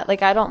like that.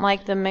 Like, I don't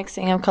like the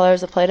mixing of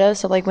colors of Play-Doh.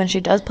 So, like, when she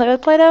does play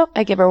with Play-Doh,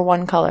 I give her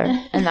one color,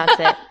 and that's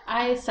it.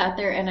 I sat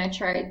there and I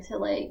tried to,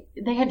 like,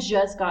 they had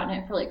just gotten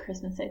it for, like,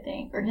 Christmas, I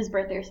think, or his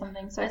birthday or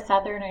something. So I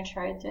sat there and I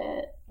tried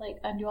to, like,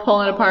 undo all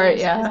pull it apart,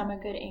 yeah. Because I'm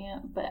a good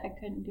aunt, but I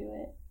couldn't do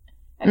it.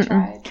 I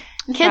tried.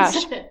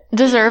 Kids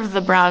deserve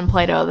the brown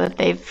Play-Doh that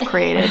they've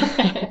created.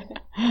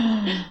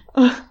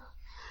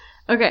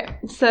 Okay,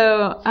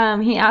 so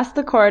he asked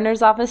the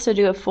coroner's office to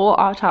do a full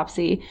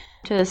autopsy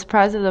to the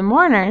surprise of the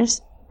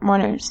mourners.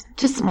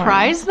 To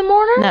surprise the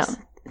mourners? No,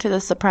 to the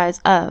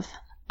surprise of.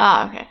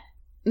 Ah, okay.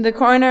 The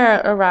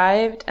coroner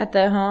arrived at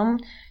the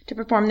home to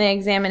perform the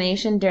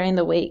examination during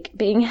the wake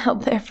being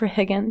held there for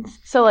Higgins.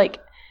 So, like,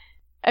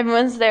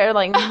 everyone's there,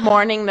 like,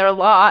 mourning their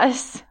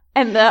loss.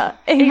 And the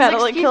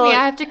excuse me,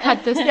 I have to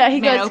cut this yeah,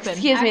 he man goes, open.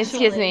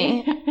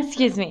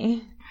 Excuse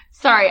me.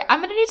 Sorry, I'm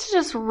going to need to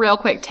just real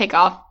quick take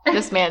off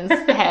this man's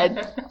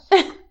head.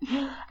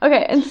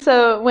 Okay, and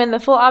so when the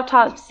full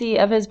autopsy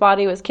of his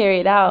body was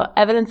carried out,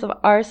 evidence of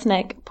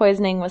arsenic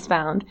poisoning was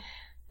found.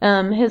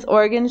 His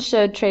organs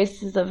showed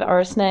traces of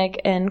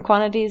arsenic and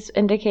quantities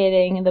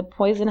indicating the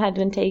poison had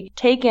been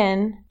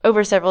taken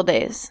over several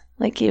days.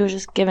 Like, he was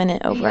just given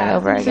it over and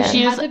over again. So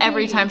she just,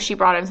 every time she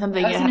brought him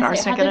something, it had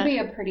arsenic in it? It had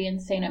to be a pretty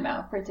insane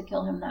amount for it to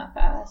kill him that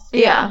fast.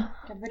 Yeah.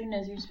 Everybody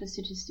knows you're supposed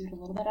to just do it a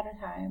little bit at a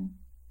time.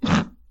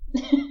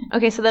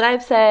 Okay, so then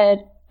I've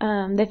said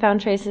they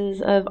found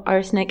traces of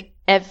arsenic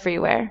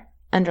everywhere,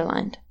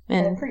 underlined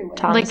in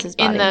Thomas's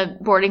body. In the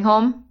boarding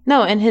home?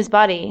 No, in his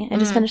body. I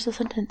just finished the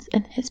sentence.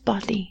 In his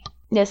body.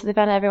 Yeah, so they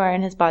found it everywhere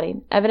in his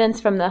body. Evidence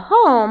from the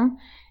home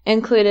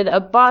included a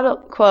bottle,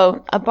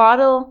 quote, a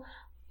bottle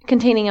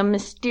containing a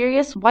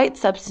mysterious white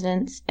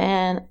substance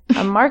and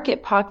a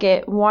market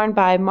pocket worn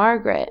by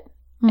Margaret.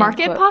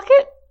 Market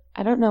pocket?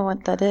 I don't know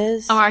what that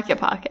is. A market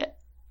pocket.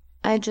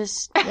 That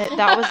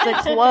was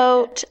the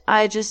quote.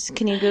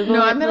 can you Google it,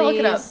 No, I'm going to look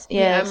it up. Yes.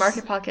 Yeah,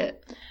 market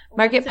pocket.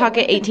 Market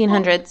pocket,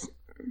 1800s.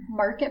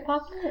 Market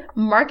pocket?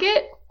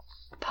 Market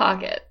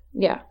pocket.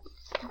 Yeah,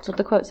 that's what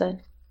the quote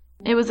said.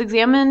 It was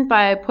examined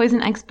by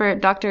poison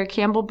expert Dr.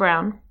 Campbell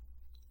Brown,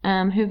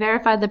 who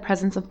verified the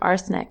presence of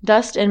arsenic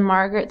dust in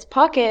Margaret's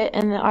pocket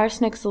and the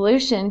arsenic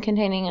solution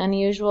containing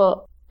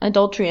unusual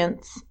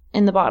adulterants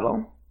in the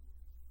bottle.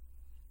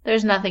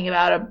 There's nothing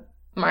about a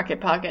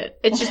market pocket.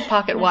 It's just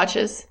pocket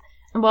watches.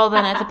 Well,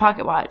 then it's a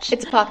pocket watch.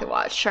 It's a pocket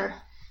watch, sure.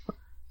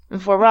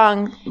 If we're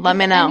wrong, let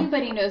me know. If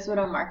anybody knows what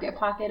a market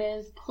pocket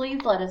is,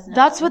 please let us know.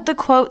 That's what the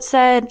quote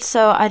said,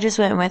 so I just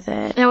went with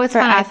it. No, it's for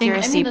fine.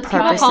 accuracy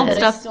purposes.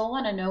 I still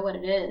want to know what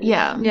it is.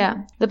 Yeah.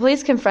 Yeah. The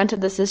police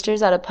confronted the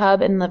sisters at a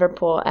pub in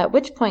Liverpool, at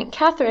which point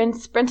Catherine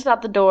sprinted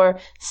out the door,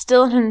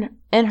 still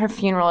in her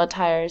funeral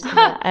attires. And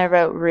I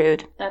wrote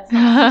rude. That's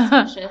not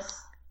suspicious.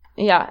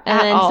 Yeah,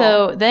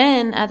 and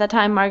then at that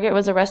time, Margaret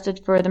was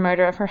arrested for the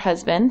murder of her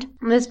husband.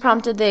 This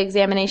prompted the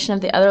examination of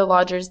the other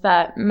lodgers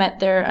that met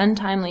their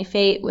untimely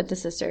fate with the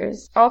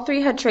sisters. All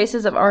three had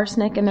traces of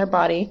arsenic in their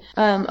body.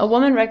 A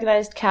woman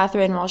recognized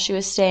Catherine while she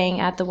was staying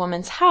at the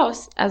woman's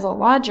house as a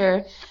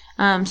lodger,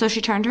 so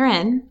she turned her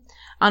in.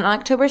 On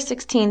October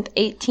 16th,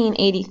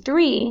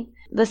 1883,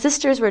 the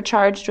sisters were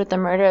charged with the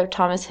murder of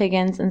Thomas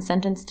Higgins and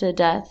sentenced to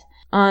death.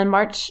 On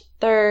March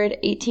 3rd,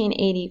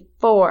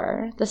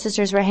 1884, the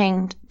sisters were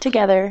hanged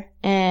together,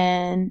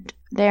 and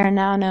they are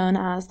now known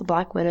as the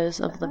Black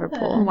Widows of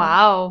Liverpool.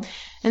 Wow.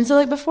 And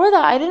so, before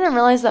that, I didn't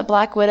realize that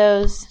Black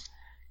Widows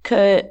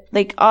could,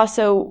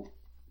 also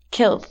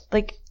kill.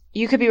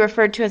 You could be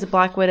referred to as a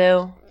Black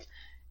Widow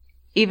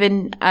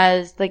even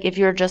as, if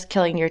you were just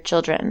killing your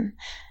children.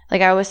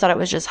 I always thought it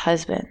was just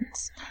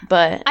husbands.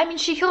 But I mean,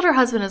 she killed her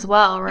husband as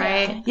well,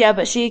 right? Yeah,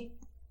 but she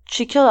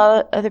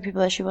killed other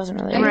people that she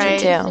wasn't related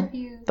to.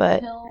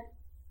 But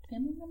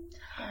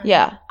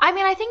yeah. I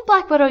mean, I think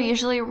Black Widow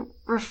usually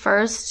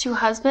refers to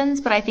husbands,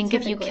 but I think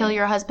if you kill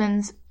your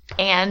husbands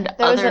and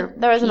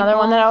there was another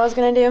one that I was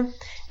going to do.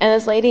 And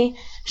this lady,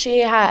 she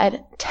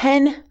had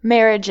 10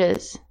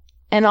 marriages,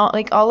 and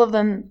all of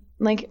them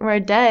were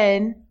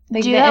dead. They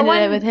ended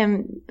it with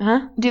him,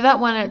 huh? Do that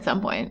one at some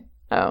point.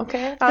 Oh,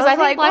 okay. Because I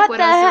think Black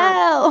Widows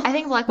I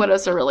think Black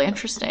Widows are really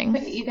interesting.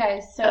 But you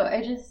guys, so I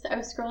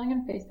was scrolling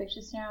on Facebook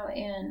just now,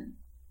 and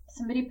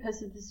somebody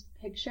posted this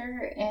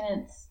picture,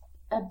 and it's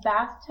a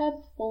bathtub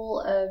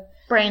full of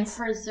brains,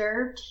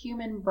 preserved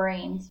human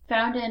brains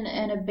found in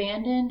an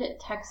abandoned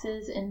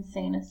Texas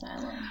insane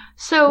asylum.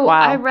 So wow.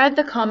 I read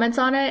the comments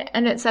on it,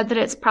 and it said that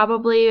it's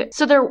probably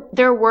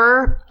there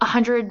were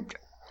 100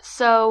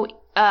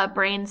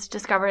 brains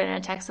discovered in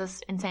a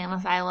Texas insane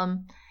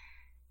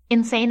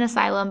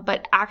asylum,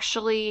 but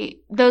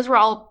actually those were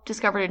all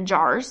discovered in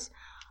jars.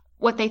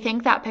 What they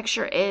think that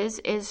picture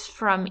is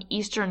from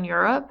Eastern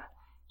Europe,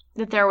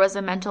 that there was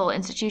a mental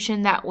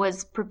institution that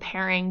was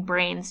preparing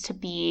brains to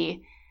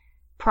be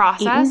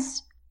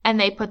processed, and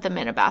they put them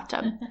in a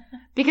bathtub.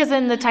 Because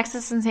in the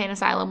Texas insane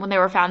asylum, when they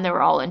were found, they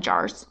were all in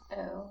jars.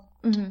 Oh.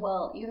 Mm-hmm.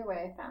 Well, either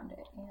way, I found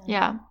it.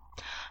 Yeah.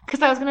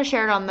 Because I was going to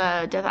share it on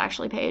the Death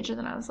Actually page, and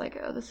then I was like,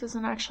 oh, this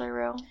isn't actually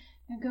real.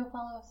 And go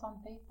follow us on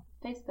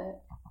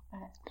Facebook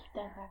at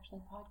Death Actually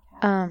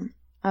Podcast.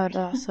 I would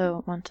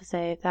also want to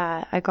say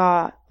that I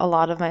got a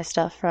lot of my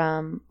stuff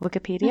from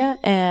Wikipedia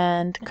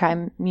and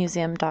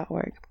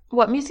crimemuseum.org.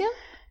 What museum?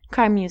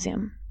 Crime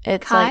Museum.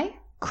 It's crime?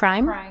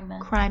 Crime,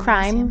 Museum. CRIME.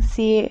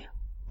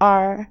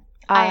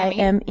 Kylie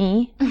and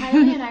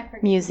I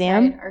forget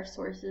museum. To cite our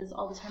sources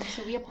all the time,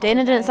 so we apologize.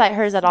 Dana didn't cite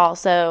hers at all,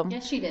 so.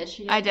 Yes, she did.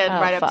 I did,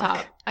 right up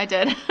top. I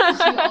did.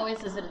 She always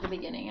does it at the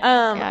beginning.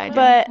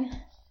 But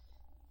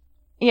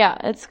yeah,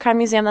 it's Crime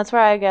Museum. That's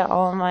where I get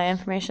all of my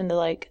information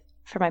to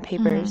for my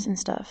papers and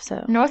stuff.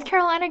 So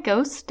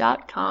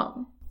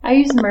NorthCarolinaGhost.com. I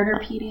use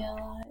Murderpedia a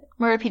lot.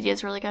 Murderpedia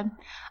is really good.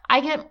 I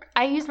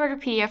use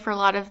Murderpedia for a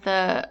lot of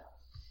the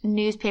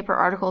newspaper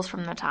articles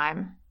from the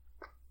time,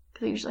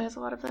 because it usually has a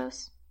lot of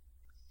those.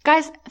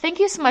 Guys, thank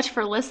you so much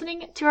for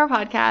listening to our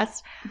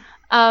podcast.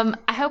 I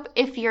hope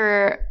if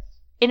you're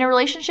in a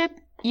relationship,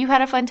 you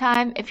had a fun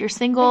time. If you're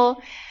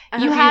single,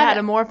 you had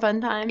a more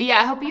fun time. Yeah,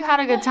 I hope you had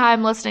a good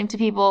time listening to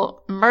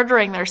people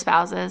murdering their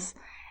spouses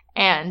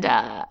and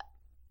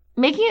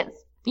making it,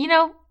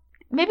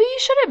 maybe you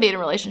shouldn't be in a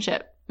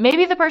relationship.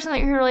 Maybe the person that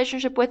you're in a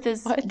relationship with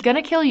is going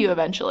to kill you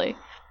eventually.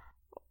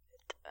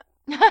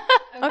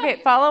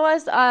 Okay, follow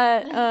us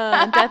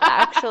on Death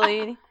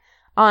Actually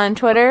on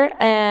Twitter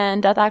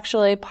and Death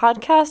Actually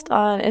Podcast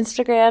on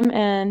Instagram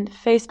and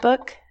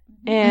Facebook.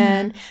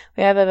 And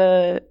we have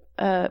a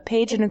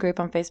page and a group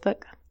on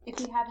Facebook. If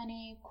you have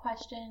any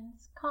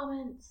questions,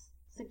 comments,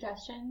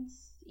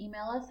 suggestions,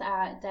 email us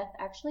at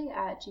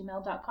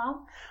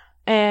deathactually@gmail.com.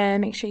 And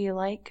make sure you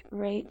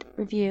rate,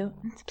 review,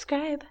 and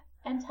subscribe.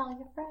 And tell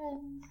your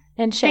friends.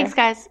 And share. Thanks,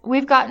 guys.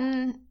 We've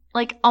gotten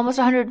almost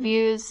 100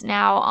 views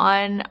now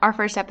on our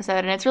first episode,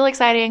 and it's really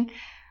exciting.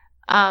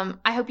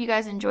 I hope you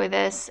guys enjoy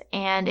this.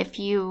 And if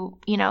you,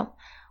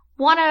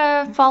 want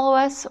to follow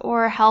us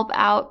or help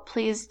out,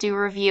 please do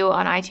review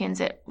on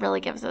iTunes. It really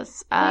gives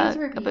us a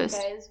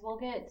boost. Guys. We'll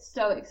get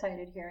so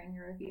excited hearing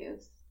your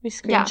reviews. We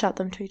screenshot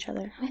them to each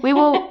other. We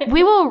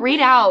will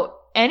read out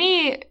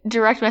any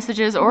direct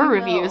messages or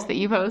reviews that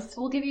you post.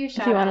 We'll give you a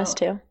shout out. If you want us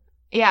to.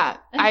 Yeah,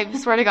 I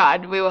swear to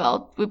God, we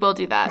will. We will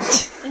do that.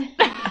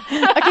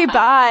 Okay,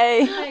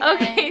 bye.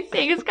 Okay,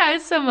 thanks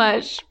guys so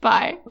much.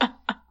 Bye.